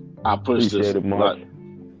I pushed this. It much.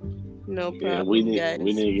 No problem. Yeah,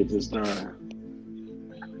 we need to get this done.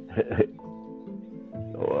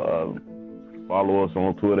 So follow us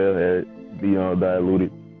on Twitter at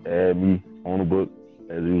Undiluted. Add me on the book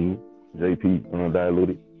as usual. JP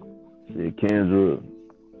Undiluted. Shit, Kendra.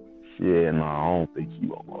 Shit, no, I don't think she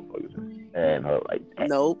want motherfuckers adding her like that.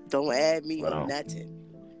 Nope, don't add me on nothing.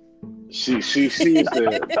 She like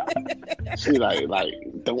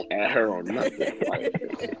don't add her on nothing. Like,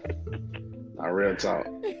 real talk.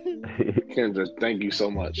 Kendra, thank you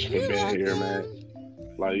so much for being here, man.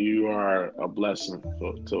 Like, you are a blessing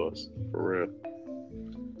to us, for real.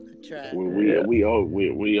 We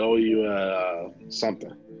owe you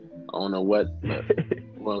something. I don't know what. You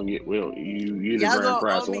the grand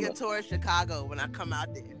prize. Y'all gonna owe me a tour of Chicago when I come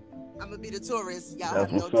out there. I'm gonna be the tourist. Y'all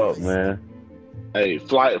That's have no what's choice. up, man. Hey,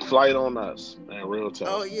 flight on us, man. Real talk.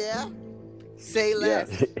 Oh yeah. Say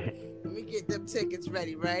less. Yeah. Let me get them tickets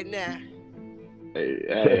ready right now.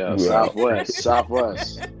 Hey,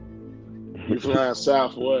 Southwest. We flying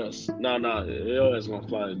Southwest. No, they always gonna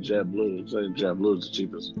fly in JetBlue. Say JetBlue is the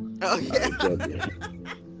cheapest. Oh yeah.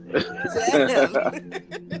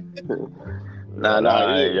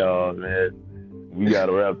 Nah, y'all, man. We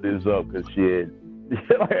gotta wrap this up because shit.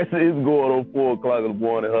 Like I said, it's going on 4 o'clock in the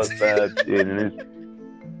morning, her time, shit, and it's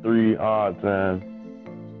 3 our time.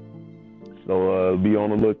 So be on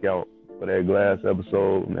the lookout for that Glass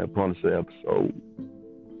episode and that Punisher episode.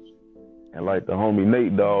 And like the homie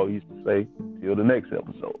Nate Dogg used to say, till the next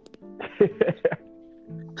episode.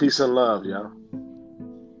 Peace and love, y'all.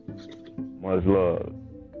 Much love.